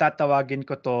said tatawagin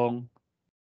ko tong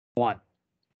 1.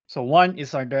 So 1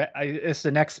 is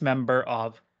the next member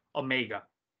of omega.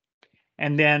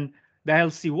 And then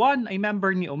dahil si 1 ay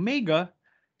member ni omega,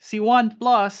 si 1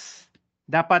 plus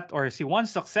dapat or si 1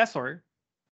 successor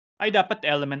ay dapat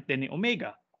element din ni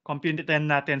omega. Computean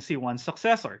natin si 1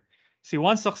 successor. Si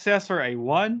 1 successor ay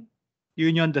 1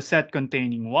 union the set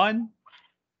containing 1.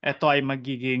 Ito ay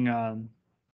magiging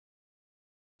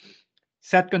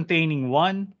set containing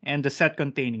 1 and the set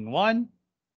containing 1.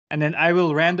 And then I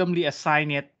will randomly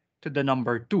assign it to the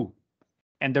number 2.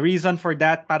 And the reason for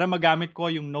that, para magamit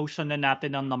ko yung notion na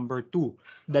natin ng number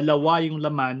 2. Dalawa yung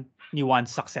laman ni 1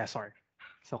 successor.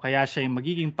 So kaya siya yung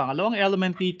magiging pangalawang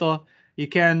element dito. You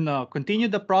can continue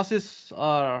the process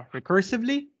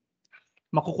recursively.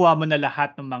 Makukuha mo na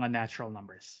lahat ng mga natural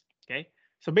numbers. Okay?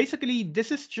 So basically, this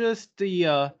is just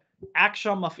the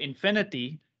axiom of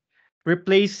infinity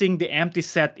replacing the empty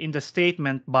set in the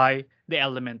statement by the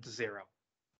element 0.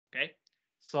 Okay?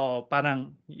 So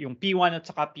parang yung P1 at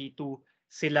saka P2,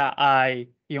 sila ay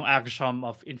yung axiom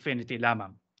of infinity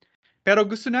lamang. Pero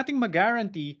gusto nating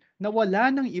mag-guarantee na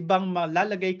wala nang ibang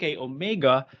malalagay kay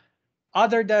omega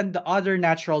other than the other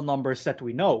natural numbers that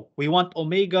we know. We want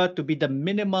omega to be the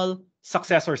minimal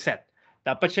successor set.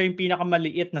 Dapat siya yung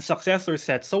pinakamaliit na successor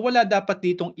set. So wala dapat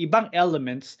ditong ibang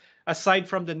elements aside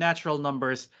from the natural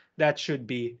numbers that should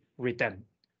be written.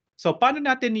 So paano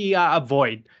natin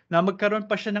i-avoid na magkaroon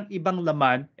pa siya ng ibang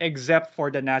laman except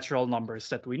for the natural numbers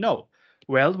that we know?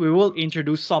 Well, we will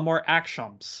introduce some more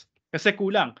axioms. Kasi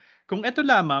kulang. Kung ito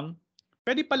lamang,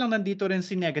 pwede pa lang nandito rin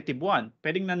si negative 1.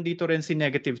 Pwedeng nandito rin si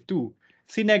negative 2.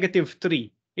 Si negative 3.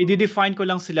 I-define ko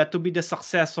lang sila to be the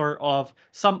successor of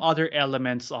some other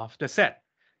elements of the set.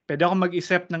 Pwede ako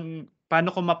mag-isip ng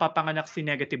paano ko mapapanganak si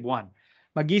negative 1.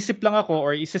 Mag-isip lang ako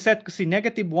or isa-set ko si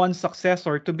negative 1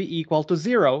 successor to be equal to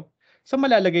 0. So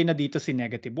malalagay na dito si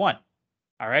negative 1.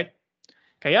 Alright?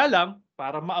 Kaya lang,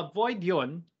 para ma-avoid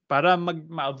yon, para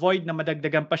ma-avoid na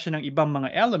madagdagan pa siya ng ibang mga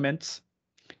elements,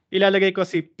 ilalagay ko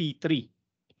si P3.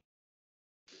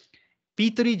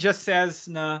 P3 just says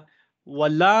na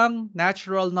walang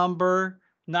natural number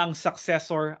na ang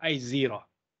successor ay 0.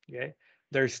 Okay?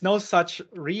 There's no such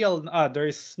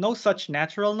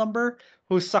natural number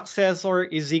whose successor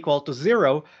is equal to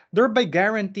 0, thereby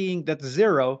guaranteeing that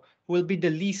 0 will be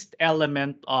the least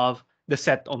element of the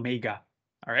set omega.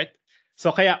 All right?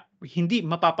 So kaya hindi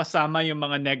mapapasama yung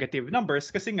mga negative numbers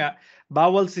kasi nga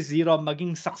bawal si 0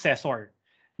 maging successor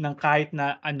ng kahit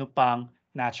na ano pang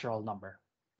natural number.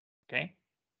 Okay?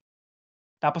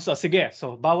 Tapos, sige.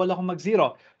 So, bawal ako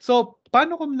mag-0. So,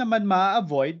 paano ko naman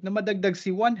ma-avoid na madagdag si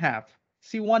 1/2,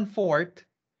 si 1/4,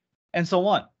 and so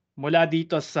on mula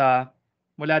dito sa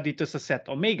set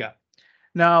omega?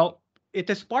 Now, it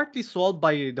is partly solved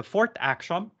by the fourth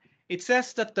axiom. It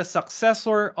says that the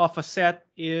successor of a set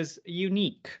is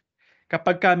unique.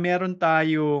 Kapag ka meron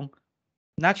tayong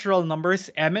natural numbers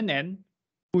m and n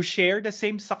who share the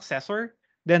same successor,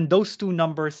 then those two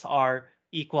numbers are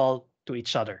equal to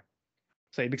each other.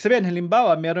 So, ibig sabihin,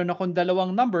 halimbawa, meron akong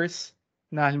dalawang numbers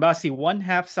na halimbawa si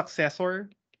 1/2 successor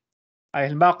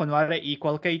ay halimbawa, kunwari,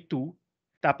 equal kay 2.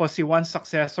 Tapos si 1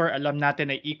 successor, alam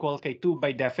natin ay equal kay 2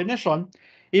 by definition.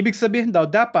 Ibig sabihin daw,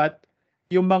 dapat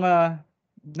yung mga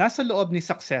nasa loob ni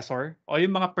successor o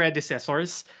yung mga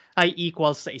predecessors ay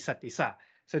equal sa isa't isa.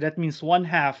 So that means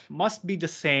 1/2 must be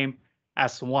the same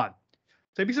as 1.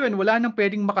 So ibig sabihin, wala nang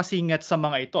pwedeng makasingit sa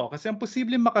mga ito. Kasi ang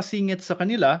posibleng makasingit sa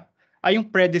kanila ay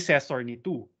yung predecessor ni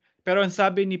 2. Pero ang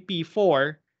sabi ni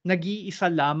P4,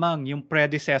 nag-iisa lamang yung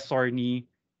predecessor ni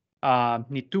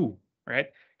 2.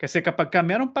 Right? Kasi kapag ka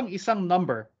meron pang isang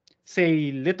number, say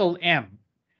little m,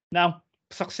 na ang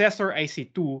successor ay si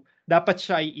 2, dapat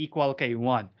siya ay equal kay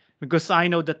 1. Because I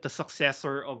know that the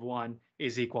successor of 1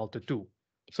 is equal to 2.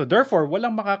 So therefore,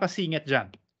 walang makakasingit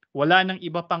dyan. Wala nang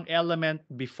iba pang element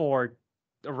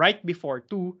right before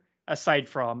 2 aside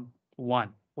from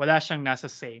 1. Wala siyang nasa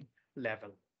same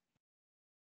level.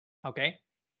 Okay?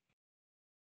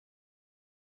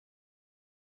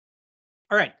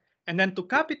 All right. And then to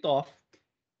cap it off,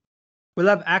 we'll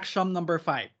have axiom number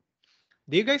 5.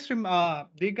 Do you guys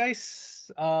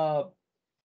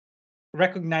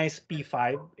recognize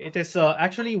P5? It is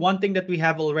actually one thing that we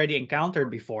have already encountered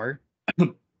before.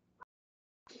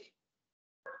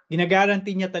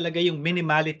 Ginagaranti niya talaga yung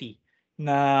minimality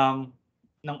ng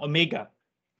omega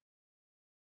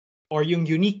or yung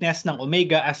uniqueness ng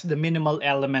omega as the minimal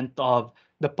element of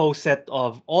the poset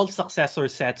of all successor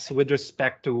sets with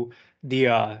respect to the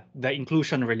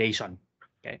inclusion relation.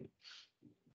 Okay.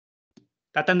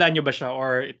 Tatandaan nyo ba siya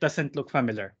or it doesn't look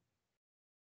familiar?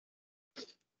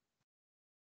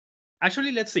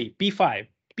 Actually, let's see. P5.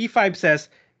 P5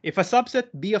 says, if a subset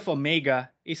B of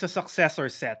omega is a successor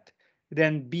set,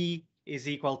 then B is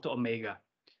equal to omega.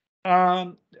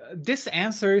 This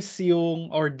answers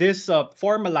this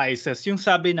formalizes yung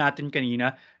sabi natin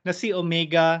kanina na si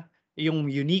omega yung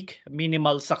unique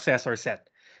minimal successor set.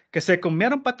 Kasi kung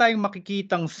meron pa tayong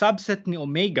makikitang subset ni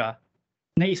omega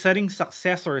na isa ring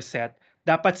successor set,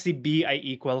 dapat si B ay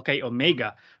equal kay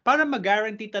omega para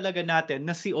mag-guarantee talaga natin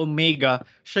na si omega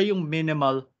siya yung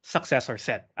minimal successor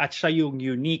set at siya yung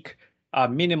unique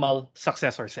minimal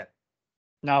successor set.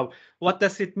 Now, what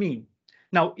does it mean?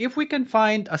 Now, if we can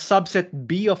find a subset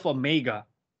B of omega,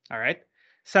 all right,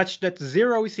 such that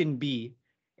 0 is in B,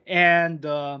 and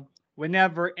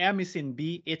whenever M is in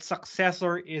B, its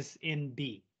successor is in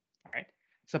B. All right?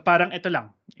 So parang ito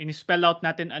lang, in-spell out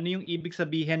natin ano yung ibig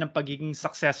sabihin ng pagiging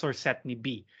successor set ni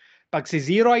B. Pag si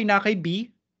 0 ay na kay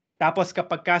B, tapos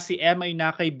kapag ka si M ay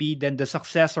na kay B, then the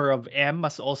successor of M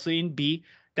must also in B.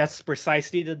 That's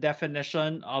precisely the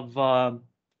definition of a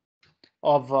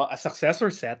successor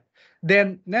set,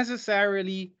 then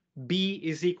necessarily B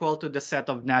is equal to the set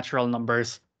of natural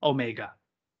numbers omega.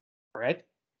 Right?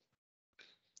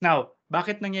 Now,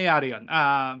 bakit nangyayari yun?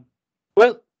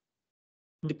 Well,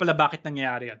 hindi pala bakit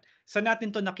nangyayari yun. Saan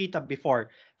natin to nakita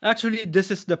before? Actually,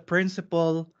 this is the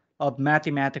principle of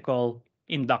mathematical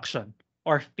induction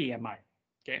or PMI.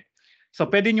 Okay? So,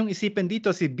 pwede niyong isipin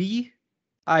dito si B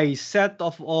ay set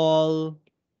of all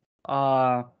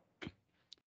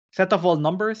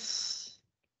numbers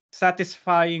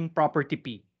satisfying property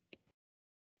P.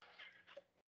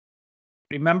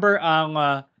 Remember,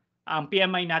 ang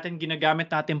PMI natin,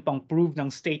 ginagamit natin pang prove ng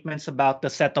statements about the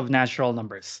set of natural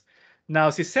numbers. Now,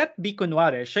 si set B,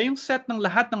 kunwari, siya yung set ng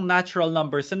lahat ng natural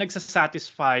numbers na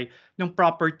nagsasatisfy ng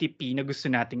property P na gusto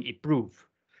nating i-prove.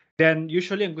 Then,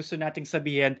 usually, ang gusto nating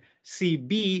sabihin, si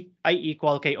B ay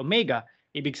equal kay omega.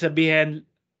 Ibig sabihin,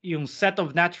 yung set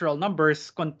of natural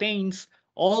numbers contains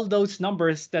all those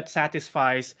numbers that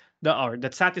satisfy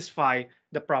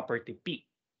the property P.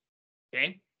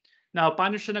 Okay? Now,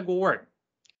 paano siya nag-work?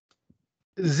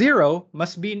 0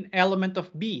 must be an element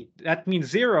of B. That means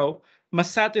 0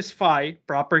 must satisfy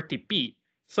property P.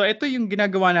 So ito yung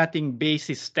ginagawa nating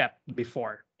basis step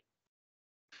before.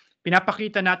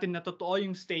 Pinapakita natin na totoo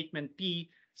yung statement P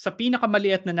sa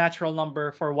pinakamaliit na natural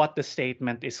number for what the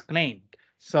statement is claimed.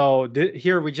 So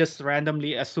here we just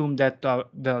randomly assume that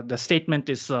the statement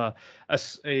is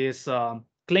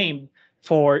claimed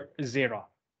for 0.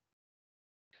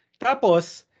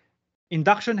 Tapos,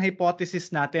 induction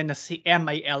hypothesis natin na si M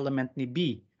ay element ni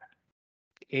B.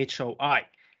 HOI.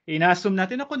 Inassume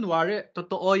natin na kunwari,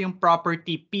 totoo yung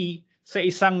property P sa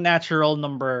isang natural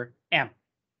number M.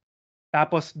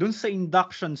 Tapos, dun sa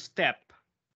induction step,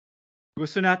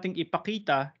 gusto nating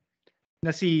ipakita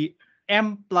na si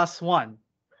M plus 1,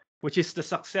 which is the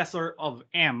successor of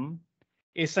M,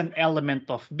 is an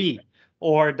element of B.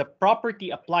 Or the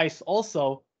property applies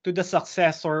also to the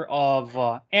successor of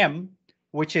M,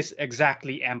 which is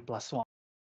exactly M plus 1.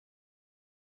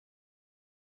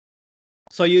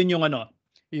 So yun yung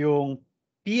yung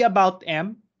P about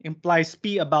M implies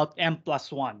P about M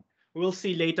plus 1. We'll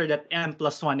see later that M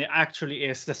plus 1 actually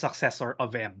is the successor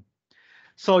of M.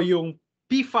 So yung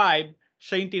P5,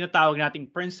 siya yung tinatawag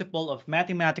nating principle of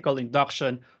mathematical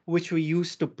induction, which we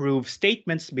used to prove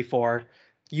statements before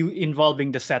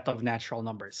involving the set of natural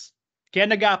numbers. Kaya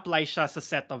nag-a-apply siya sa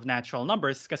set of natural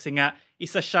numbers kasi nga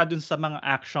isa siya dun sa mga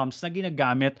axioms na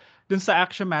ginagamit dun sa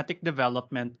axiomatic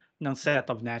development ng set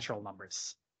of natural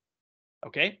numbers.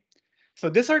 Okay?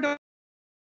 So these are the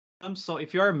so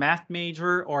if you're a math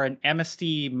major or an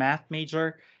MST math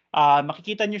major,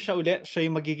 makikita nyo siya ulit. Siya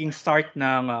yung magiging start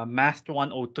ng Math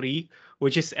 103,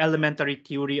 which is elementary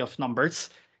theory of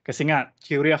numbers. Kasi nga,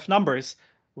 theory of numbers,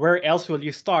 where else will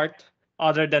you start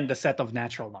other than the set of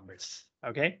natural numbers?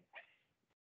 Okay?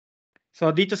 So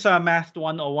dito sa Math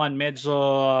 101, medyo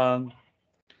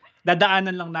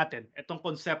dadaanan lang natin itong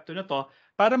konsepto na to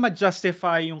para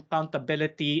ma-justify yung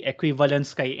countability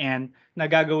equivalence kay N na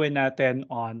gagawin natin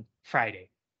on Friday.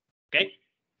 Okay?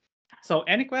 So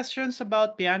any questions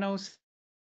about pianos?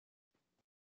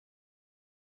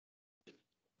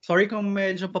 Sorry kung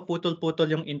medyo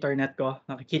paputol-putol yung internet ko.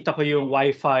 Nakikita ko yung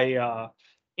Wi-Fi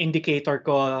indicator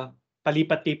ko.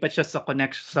 Palipat-lipat siya sa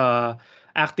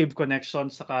active connection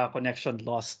saka connection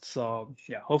lost. So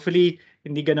yeah, hopefully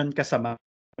hindi ganun kasama.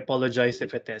 I apologize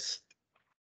if it is.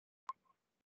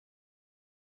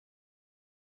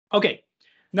 Okay,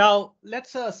 now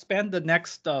let's spend the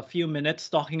next few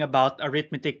minutes talking about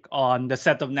arithmetic on the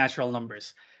set of natural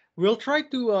numbers. We'll try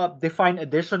to define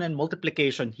addition and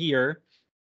multiplication here.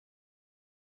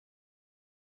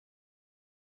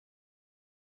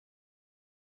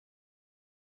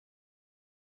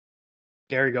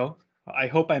 There you go. I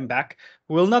hope I'm back.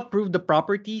 We'll not prove the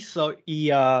properties, so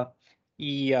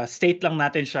i-state lang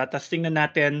natin siya. Tapos tingnan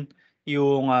natin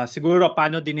yung siguro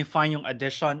paano dinefine yung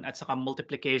addition at saka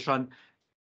multiplication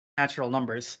natural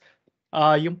numbers.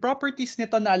 Yung properties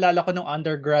nito, naalala ko nung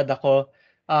undergrad ako,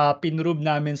 pinrove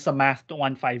namin sa Math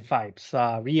 155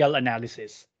 sa real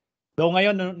analysis. Though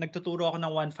ngayon, nagtuturo ako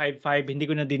ng 155, hindi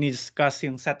ko na diniscuss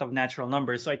yung set of natural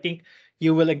numbers. So I think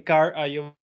you will encourage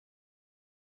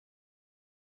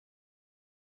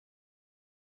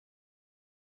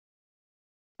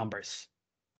numbers.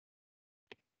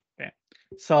 Okay.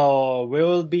 So we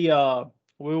will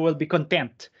be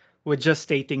content with just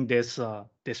stating this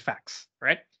facts,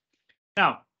 right?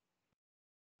 Now,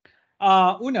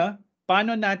 una,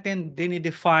 paano natin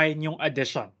dinidefine yung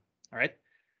addition? All right?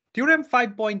 Theorem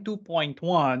 5.2.1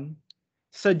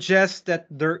 suggests that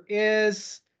there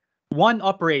is one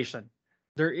operation.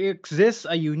 There exists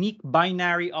a unique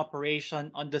binary operation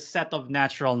on the set of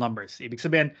natural numbers. Ibig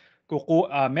sabihin,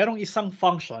 merong isang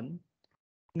function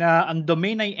na ang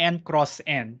domain ay n cross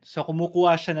n. So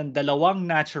kumukuha siya ng dalawang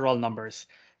natural numbers.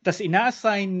 tas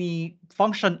ina-assign ni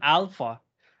function alpha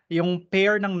yung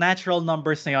pair ng natural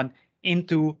numbers na yon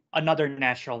into another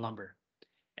natural number.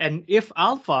 And if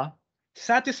alpha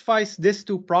satisfies these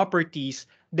two properties,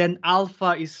 then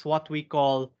alpha is what we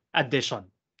call addition.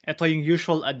 Ito yung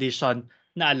usual addition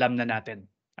na alam na natin.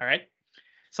 Alright?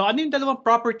 So ano yung dalawang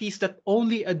properties that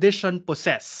only addition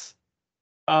possess?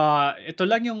 Ito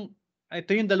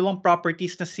yung dalawang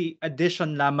properties na si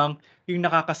addition lamang yung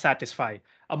nakaka-satisfy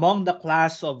among the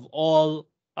class of all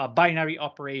binary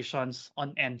operations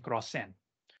on n cross n.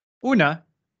 Una,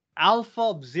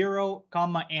 alpha of 0,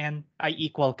 n ay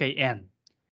equal kay n.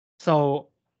 So,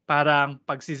 parang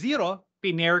pag si 0,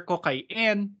 pinair ko kay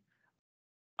n,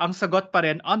 ang sagot pa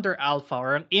rin under alpha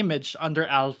or ang image under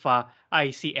alpha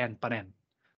ay si n pa rin.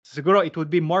 Siguro it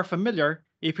would be more familiar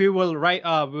if we will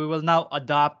now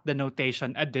adopt the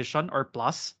notation addition or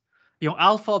plus. Yung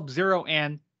alpha of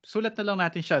 0n, sulat na lang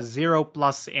natin siya 0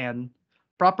 plus n.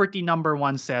 Property number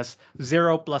 1 says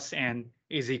 0 plus n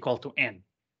is equal to n.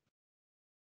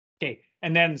 Okay,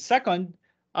 and then second,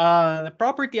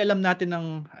 property alam natin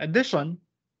ng addition,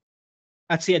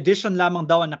 at si addition lamang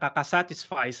daw ang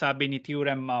nakakasatisfy, sabi ni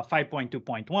Theorem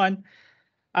 5.2.1,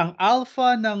 ang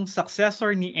alpha ng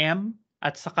successor ni m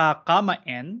at saka comma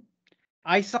n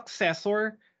ay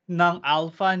successor ng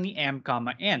alpha ni m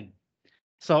comma n.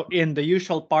 So in the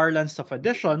usual parlance of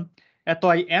addition, ito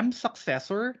ay m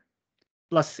successor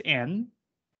plus n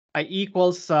ay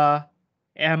equals sa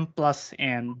m plus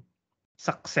n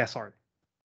successor.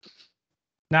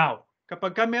 Now,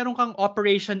 kapag ka meron kang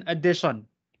operation addition,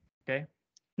 okay,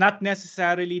 not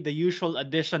necessarily the usual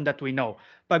addition that we know.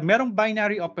 Pag merong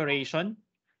binary operation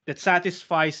that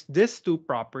satisfies these two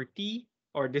properties,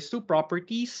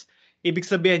 ibig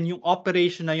sabihin yung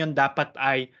operation na yun dapat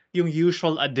ay yung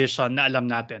usual addition na alam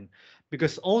natin.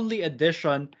 Because only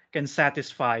addition can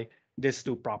satisfy these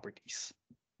two properties.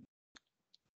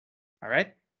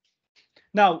 Alright?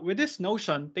 Now, with this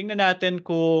notion, tingnan natin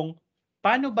kung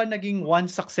paano ba naging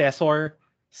 1 successor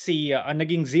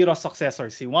naging 0 successor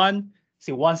si 1,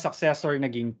 si 1 successor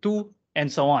naging 2,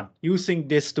 and so on, using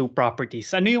these two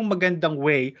properties. Ano yung magandang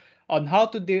way on how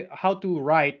to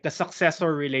write the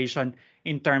successor relation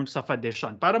in terms of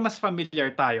addition? Para mas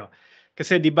familiar tayo.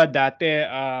 Kasi di ba dati,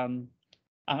 ang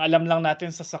alam lang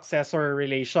natin sa successor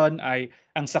relation ay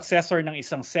ang successor ng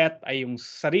isang set ay yung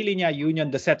sarili niya,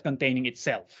 union the set containing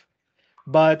itself.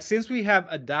 But since we have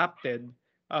adapted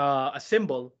a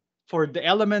symbol for the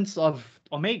elements of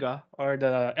omega or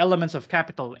the elements of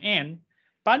capital N,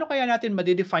 paano kaya natin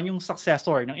ma-define yung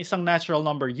successor ng isang natural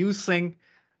number using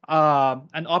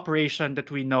an operation that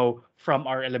we know from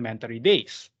our elementary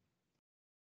days?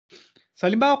 So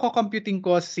halimbawa, kukomputing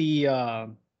ko si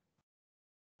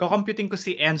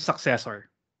n successor.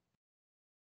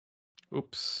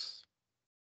 Oops.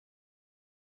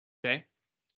 Okay.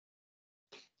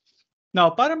 Now,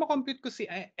 para makompute ko si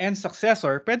n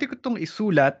successor, pwede ko itong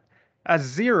isulat as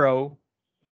 0.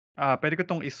 Pwede ko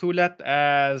itong isulat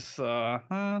as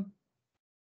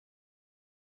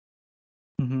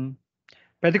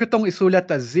Pwede ko itong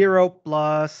isulat as 0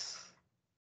 plus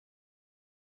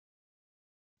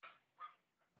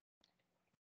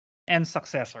n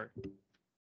successor.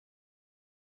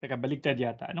 Teka, baligtad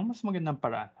yata. Anong mas magandang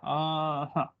paraan?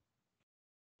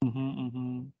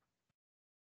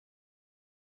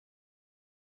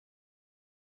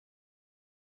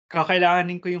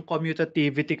 Kakailanganin ko yung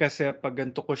commutativity kasi pag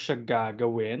ganito ko siya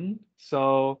gagawin.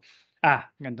 So,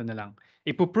 ganito na lang.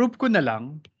 Ipoprove ko na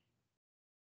lang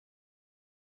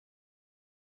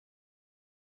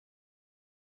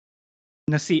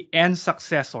na si n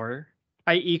successor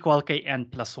ay equal kay n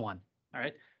plus 1.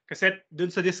 Alright? Kasi dun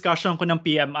sa discussion ko ng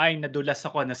PMI, nadulas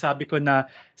ako, nasabi ko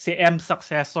na si m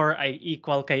successor ay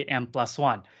equal kay m plus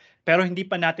 1. Pero hindi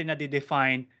pa natin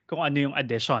na-define kung ano yung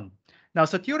addition. Now,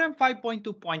 sa Theorem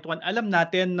 5.2.1, alam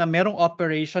natin na merong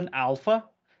operation alpha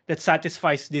that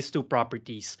satisfies these two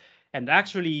properties. And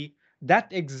actually, that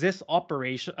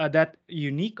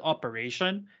unique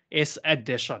operation is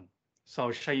addition.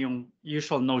 So, siya yung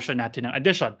usual notion natin ng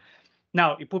addition.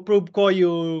 Now, ipoprove ko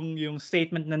yung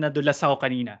statement na nadulas ako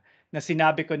kanina, na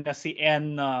sinabi ko na si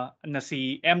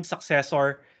m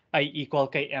successor ay equal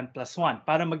kay m plus 1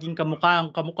 para maging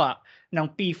kamukha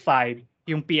ng P5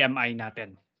 yung PMI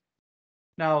natin.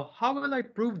 Now, how will I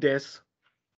prove this?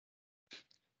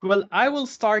 Well, I will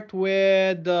start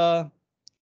with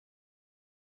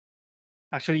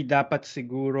actually dapat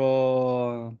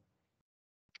siguro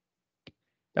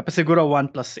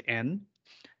 1 plus n.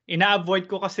 Ina-avoid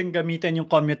ko kasing gamitin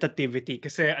yung commutativity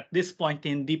kasi at this point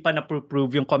hindi pa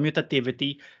na-prove yung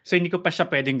commutativity, so hindi ko pa siya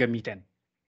pwedeng gamitin.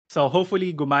 So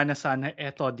hopefully gumana sana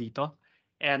ito dito.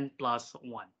 n plus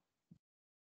 1.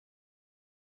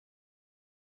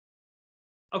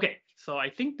 Okay, so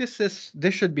I think this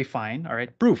should be fine. All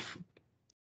right, proof.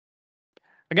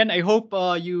 Again, I hope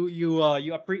you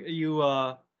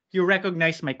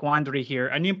recognize my quandary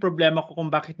here. Ano yung problema ko kung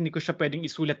bakit hindi ko siya pwedeng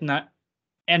isulat na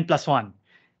n plus 1?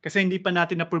 Kasi hindi pa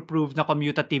natin na-prove na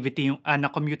commutative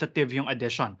yung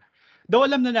addition. Though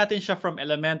alam na natin siya from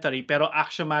elementary, pero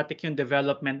axiomatic yung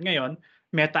development ngayon,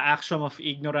 meta-axiom of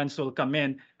ignorance will come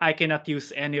in. I cannot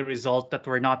use any result that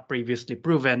were not previously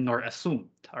proven nor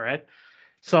assumed. All right?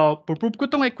 So, prove ko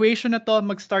tong equation na to,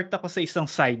 mag-start ako sa isang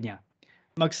side niya.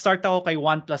 Mag-start ako kay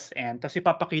 1 plus n, tapos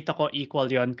ipapakita ko equal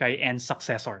yon kay n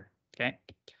successor. Okay?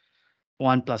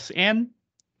 1 plus n,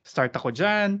 start ako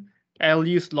dyan. I'll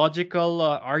use logical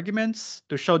arguments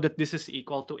to show that this is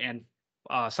equal to n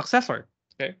successor.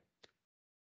 Okay?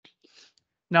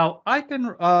 Now,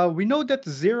 we know that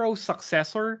 0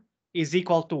 successor is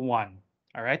equal to 1.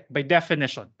 All right? By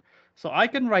definition. So I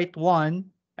can write 1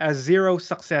 as 0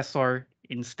 successor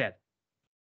instead.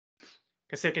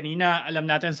 Kasi kanina, alam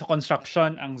natin sa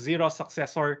construction, ang 0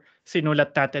 successor,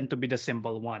 sinulat natin to be the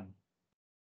symbol 1.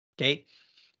 Okay?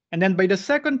 And then by the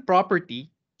second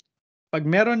property, pag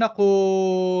meron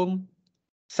akong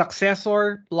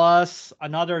successor plus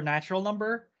another natural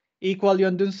number, equal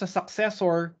yon dun sa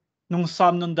successor nung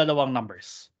sum ng dalawang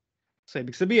numbers. So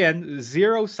ibig sabihin,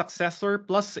 0 successor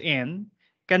plus n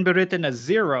can be written as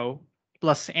 0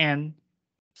 plus n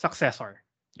successor.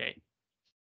 Okay?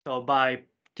 So by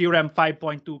Theorem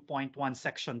 5.2.1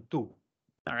 Section 2.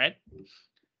 Alright?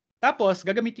 Tapos,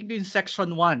 gagamitin ko yung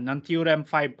Section 1 ng Theorem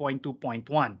 5.2.1.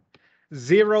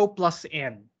 0 plus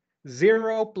n.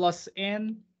 0 plus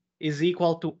n is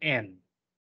equal to n.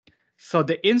 So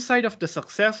the inside of the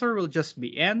successor will just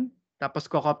be n. Tapos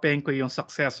kokopyahin ko yung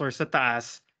successor sa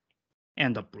taas.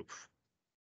 End of proof.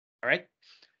 Alright?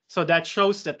 So that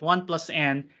shows that 1 plus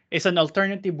n is an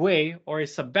alternative way or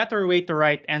is a better way to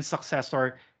write n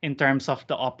successor in terms of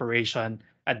the operation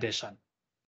addition.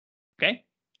 Okay?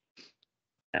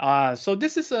 So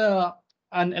this is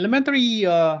an elementary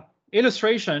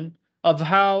illustration of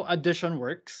how addition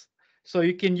works. So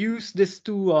you can use these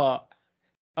two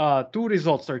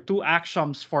results or two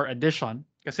axioms for addition.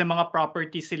 Kasi mga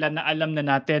properties sila na alam na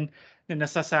natin na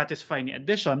nasa-satisfy ni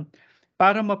addition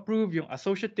para ma-prove yung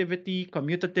associativity,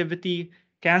 commutativity,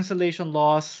 cancellation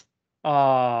laws.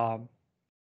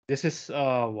 This is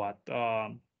what?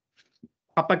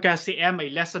 Kapag ka si m ay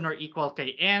less than or equal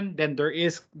kay n, then there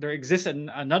exists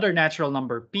another natural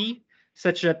number p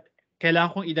such that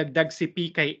kailangan kong idagdag si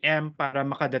p kay m para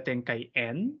makadating kay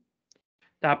n.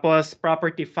 Tapos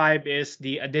property 5 is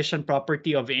the addition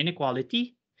property of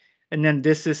inequality. And then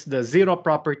this is the zero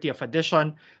property of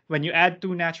addition. When you add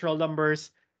two natural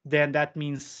numbers, then that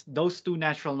means those two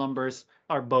natural numbers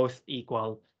are both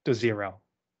equal to 0.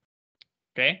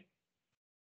 Okay?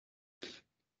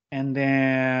 And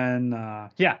then,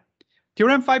 yeah,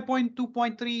 Theorem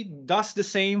 5.2.3 does the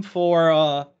same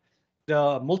for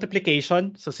the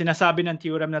multiplication. So sinasabi ng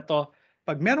theorem na to,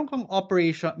 pag meron kang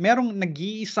operation, merong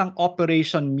nag-iisang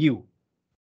operation mu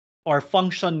or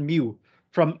function mu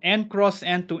from n cross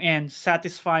n to n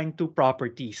satisfying two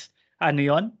properties. Ano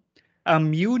yon?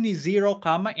 Ang mu ni 0,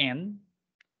 n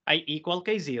ay equal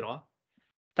kay 0.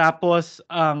 Tapos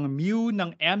ang mu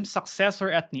ng m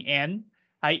successor at ni n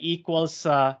ay equal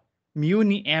sa mu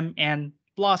ni mn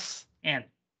plus n.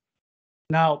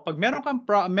 Now, pag meron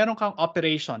kang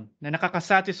operation na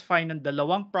nakakasatisfy ng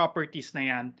dalawang properties na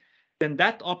yan, then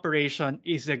that operation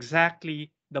is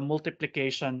exactly the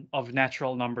multiplication of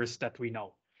natural numbers that we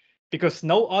know. Because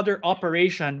no other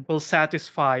operation will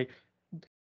satisfy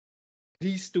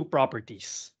these two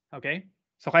properties. Okay?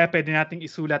 So kaya pwede nating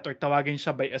isulat or tawagin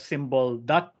siya by a symbol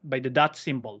by the dot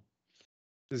symbol.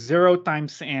 0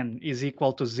 times n is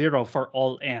equal to 0 for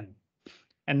all n.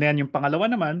 And then yung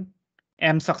pangalawa naman,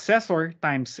 m successor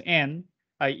times n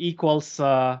ay equals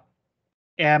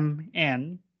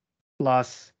mn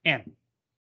plus n.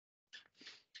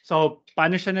 So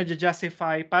paano siya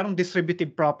na-justify? Parang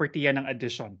distributive property yan ng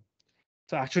addition.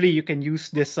 So actually, you can use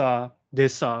this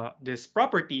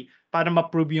property para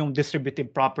ma-prove yung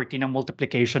distributive property ng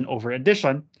multiplication over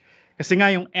addition. Kasi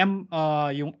nga yung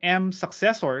m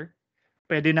successor,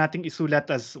 pwede nating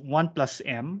isulat as 1 plus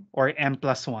m or m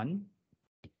plus 1.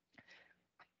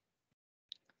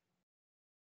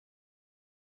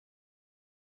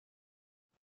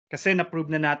 Kasi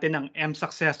na-prove na natin ang m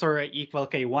successor ay equal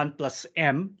kay 1 plus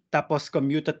m, tapos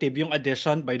commutative yung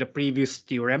addition by the previous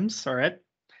theorems, alright?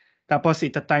 Tapos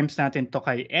ita-times natin to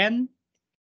kay n.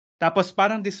 Tapos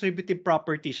parang distributive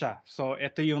property siya. So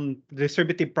ito yung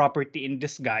distributive property in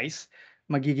disguise.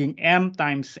 Magiging m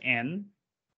times n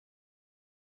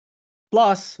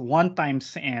plus 1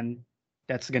 times n,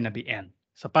 that's going to be n.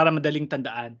 So para madaling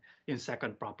tandaan yung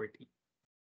second property.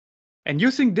 And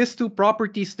using these two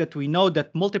properties that we know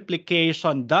that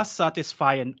multiplication does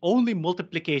satisfy and only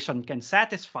multiplication can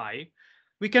satisfy,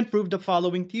 we can prove the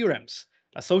following theorems: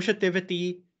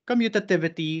 associativity,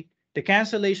 commutativity, the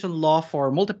cancellation law for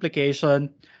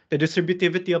multiplication, the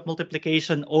distributivity of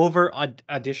multiplication over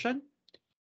addition.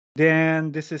 Then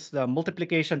this is the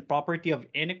multiplication property of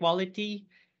inequality.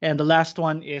 And the last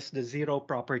one is the zero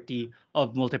property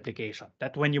of multiplication.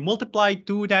 That when you multiply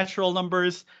two natural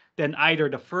numbers, then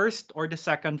either the first or the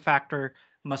second factor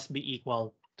must be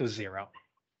equal to zero.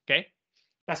 Okay?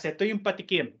 Kasi ito yung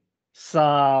patikim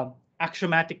sa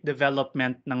axiomatic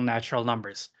development ng natural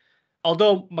numbers.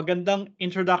 Although magandang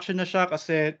introduction na siya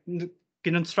kasi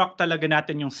kinonstruct talaga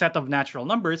natin yung set of natural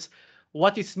numbers,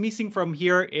 what is missing from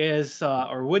here is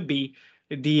or would be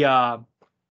the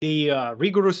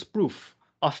rigorous proof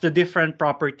of the different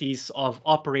properties of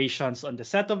operations on the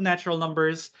set of natural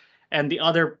numbers and the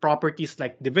other properties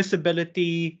like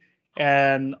divisibility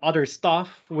and other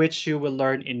stuff which you will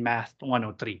learn in Math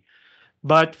 103.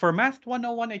 But for Math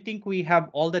 101, I think we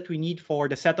have all that we need for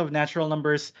the set of natural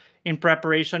numbers in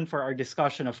preparation for our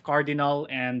discussion of cardinal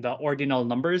and ordinal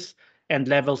numbers and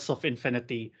levels of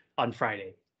infinity on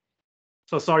Friday.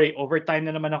 So sorry, overtime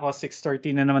na naman ako,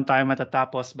 6:30 na naman tayo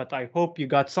matatapos, but I hope you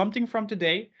got something from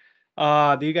today.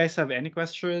 Do you guys have any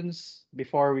questions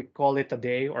before we call it a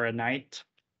day or a night?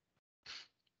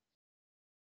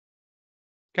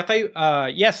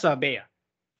 Yes, Bea.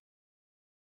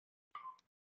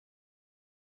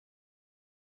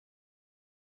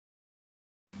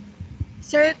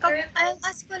 Sir, I'll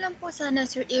ask ko lang po sana,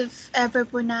 sir, if ever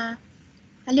po na,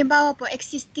 halimbawa po,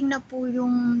 existing na po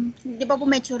yung, di ba po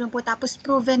may theorem po, tapos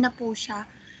proven na po siya.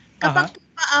 Kapag po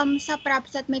sa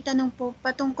props at may tanong po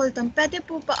patungkol doon, pwede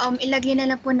po pa ilagay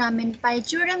na lang po namin by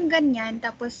theorem ganyan,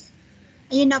 tapos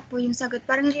ayun na po yung sagot.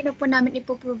 Parang hindi na po namin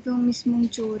ipoprove yung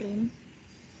mismong theorem.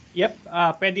 Yep,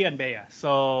 pwede yan, Bea.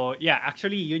 So, yeah,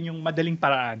 actually, yun yung madaling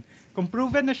paraan. Kung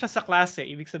proven na siya sa klase,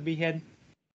 ibig sabihin,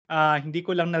 hindi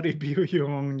ko lang na-review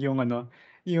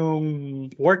yung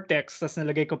work text, tapos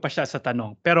nalagay ko pa siya sa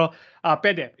tanong. Pero,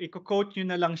 pwede, i-quote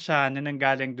nyo na lang siya na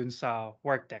nanggaling dun sa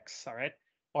work text, alright?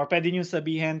 Or pwede nyo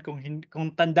sabihin,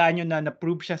 kung tandaan nyo na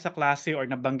na-prove siya sa klase or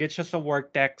nabanggit siya sa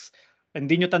work text,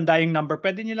 hindi nyo tanda yung number,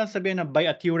 pwede nyo lang sabihin na by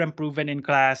a theorem proven in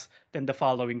class, then the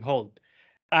following hold.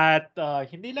 At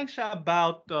hindi lang siya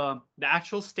about the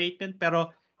actual statement,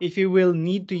 pero if you will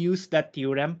need to use that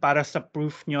theorem para sa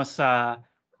proof nyo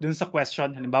dun sa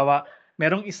question, halimbawa,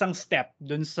 merong isang step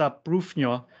dun sa proof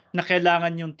nyo na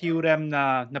kailangan yung theorem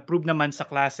na na-prove naman sa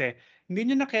klase,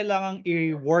 hindi nyo na kailangan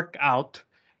i-work out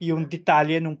yung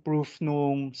detalye ng proof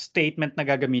nung statement na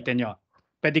gagamitin nyo.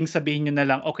 Pwedeng sabihin nyo na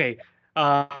lang, okay,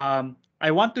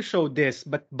 I want to show this,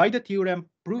 but by the theorem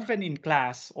proven in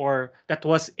class or that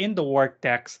was in the work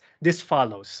text, this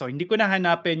follows. So hindi ko na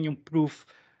hanapin yung proof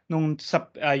yung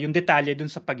detalye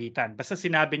dun sa pagitan. Basta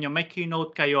sinabi nyo, may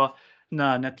keynote kayo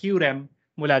na theorem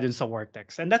mula dun sa work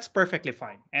text. And that's perfectly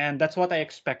fine. And that's what I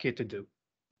expect you to do.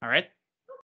 All right?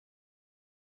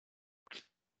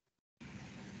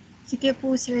 Sige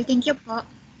po, sir. Thank you po.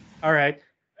 All right.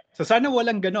 So sana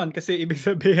walang ganon kasi ibig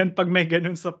sabihin pag may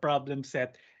ganon sa problem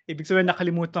set, ibig sabihin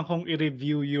nakalimutan kong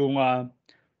i-review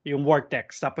yung work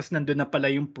text. Tapos nandun na pala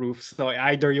yung proof. So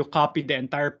either you copy the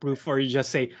entire proof or you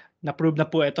just say, na-prove na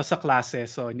po ito sa klase.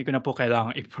 So hindi ko na po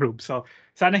kailangan i-prove. So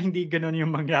sana hindi ganun yung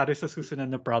mangyari sa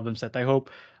susunod na problem set. I hope,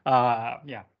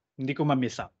 hindi ko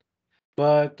ma-miss out.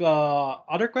 But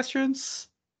other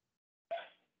questions?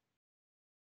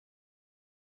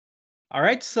 All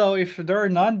right, so if there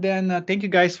are none, then thank you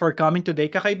guys for coming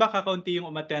today. Kakaiba kakaunti yung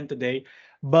umattend today.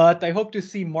 But I hope to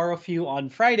see more of you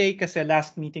on Friday kasi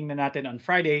last meeting na natin on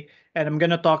Friday. And I'm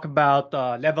gonna talk about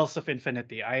levels of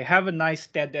infinity. I have a nice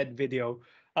TED-Ed video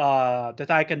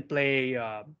that I can play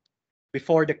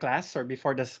before the class or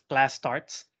before the class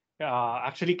starts.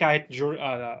 Actually, kahit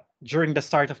during the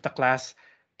start of the class,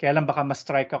 kaya lang baka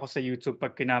ma-strike ako sa YouTube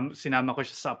pag sinama ko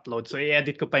siya sa upload. So,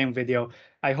 i-edit ko pa yung video.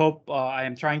 I hope I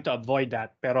am trying to avoid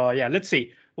that. Pero yeah, let's see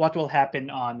what will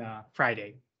happen on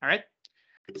Friday. All right?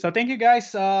 So, thank you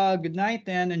guys. Good night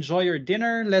and enjoy your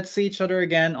dinner. Let's see each other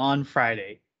again on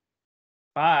Friday.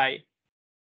 Bye.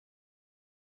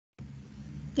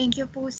 Thank you po,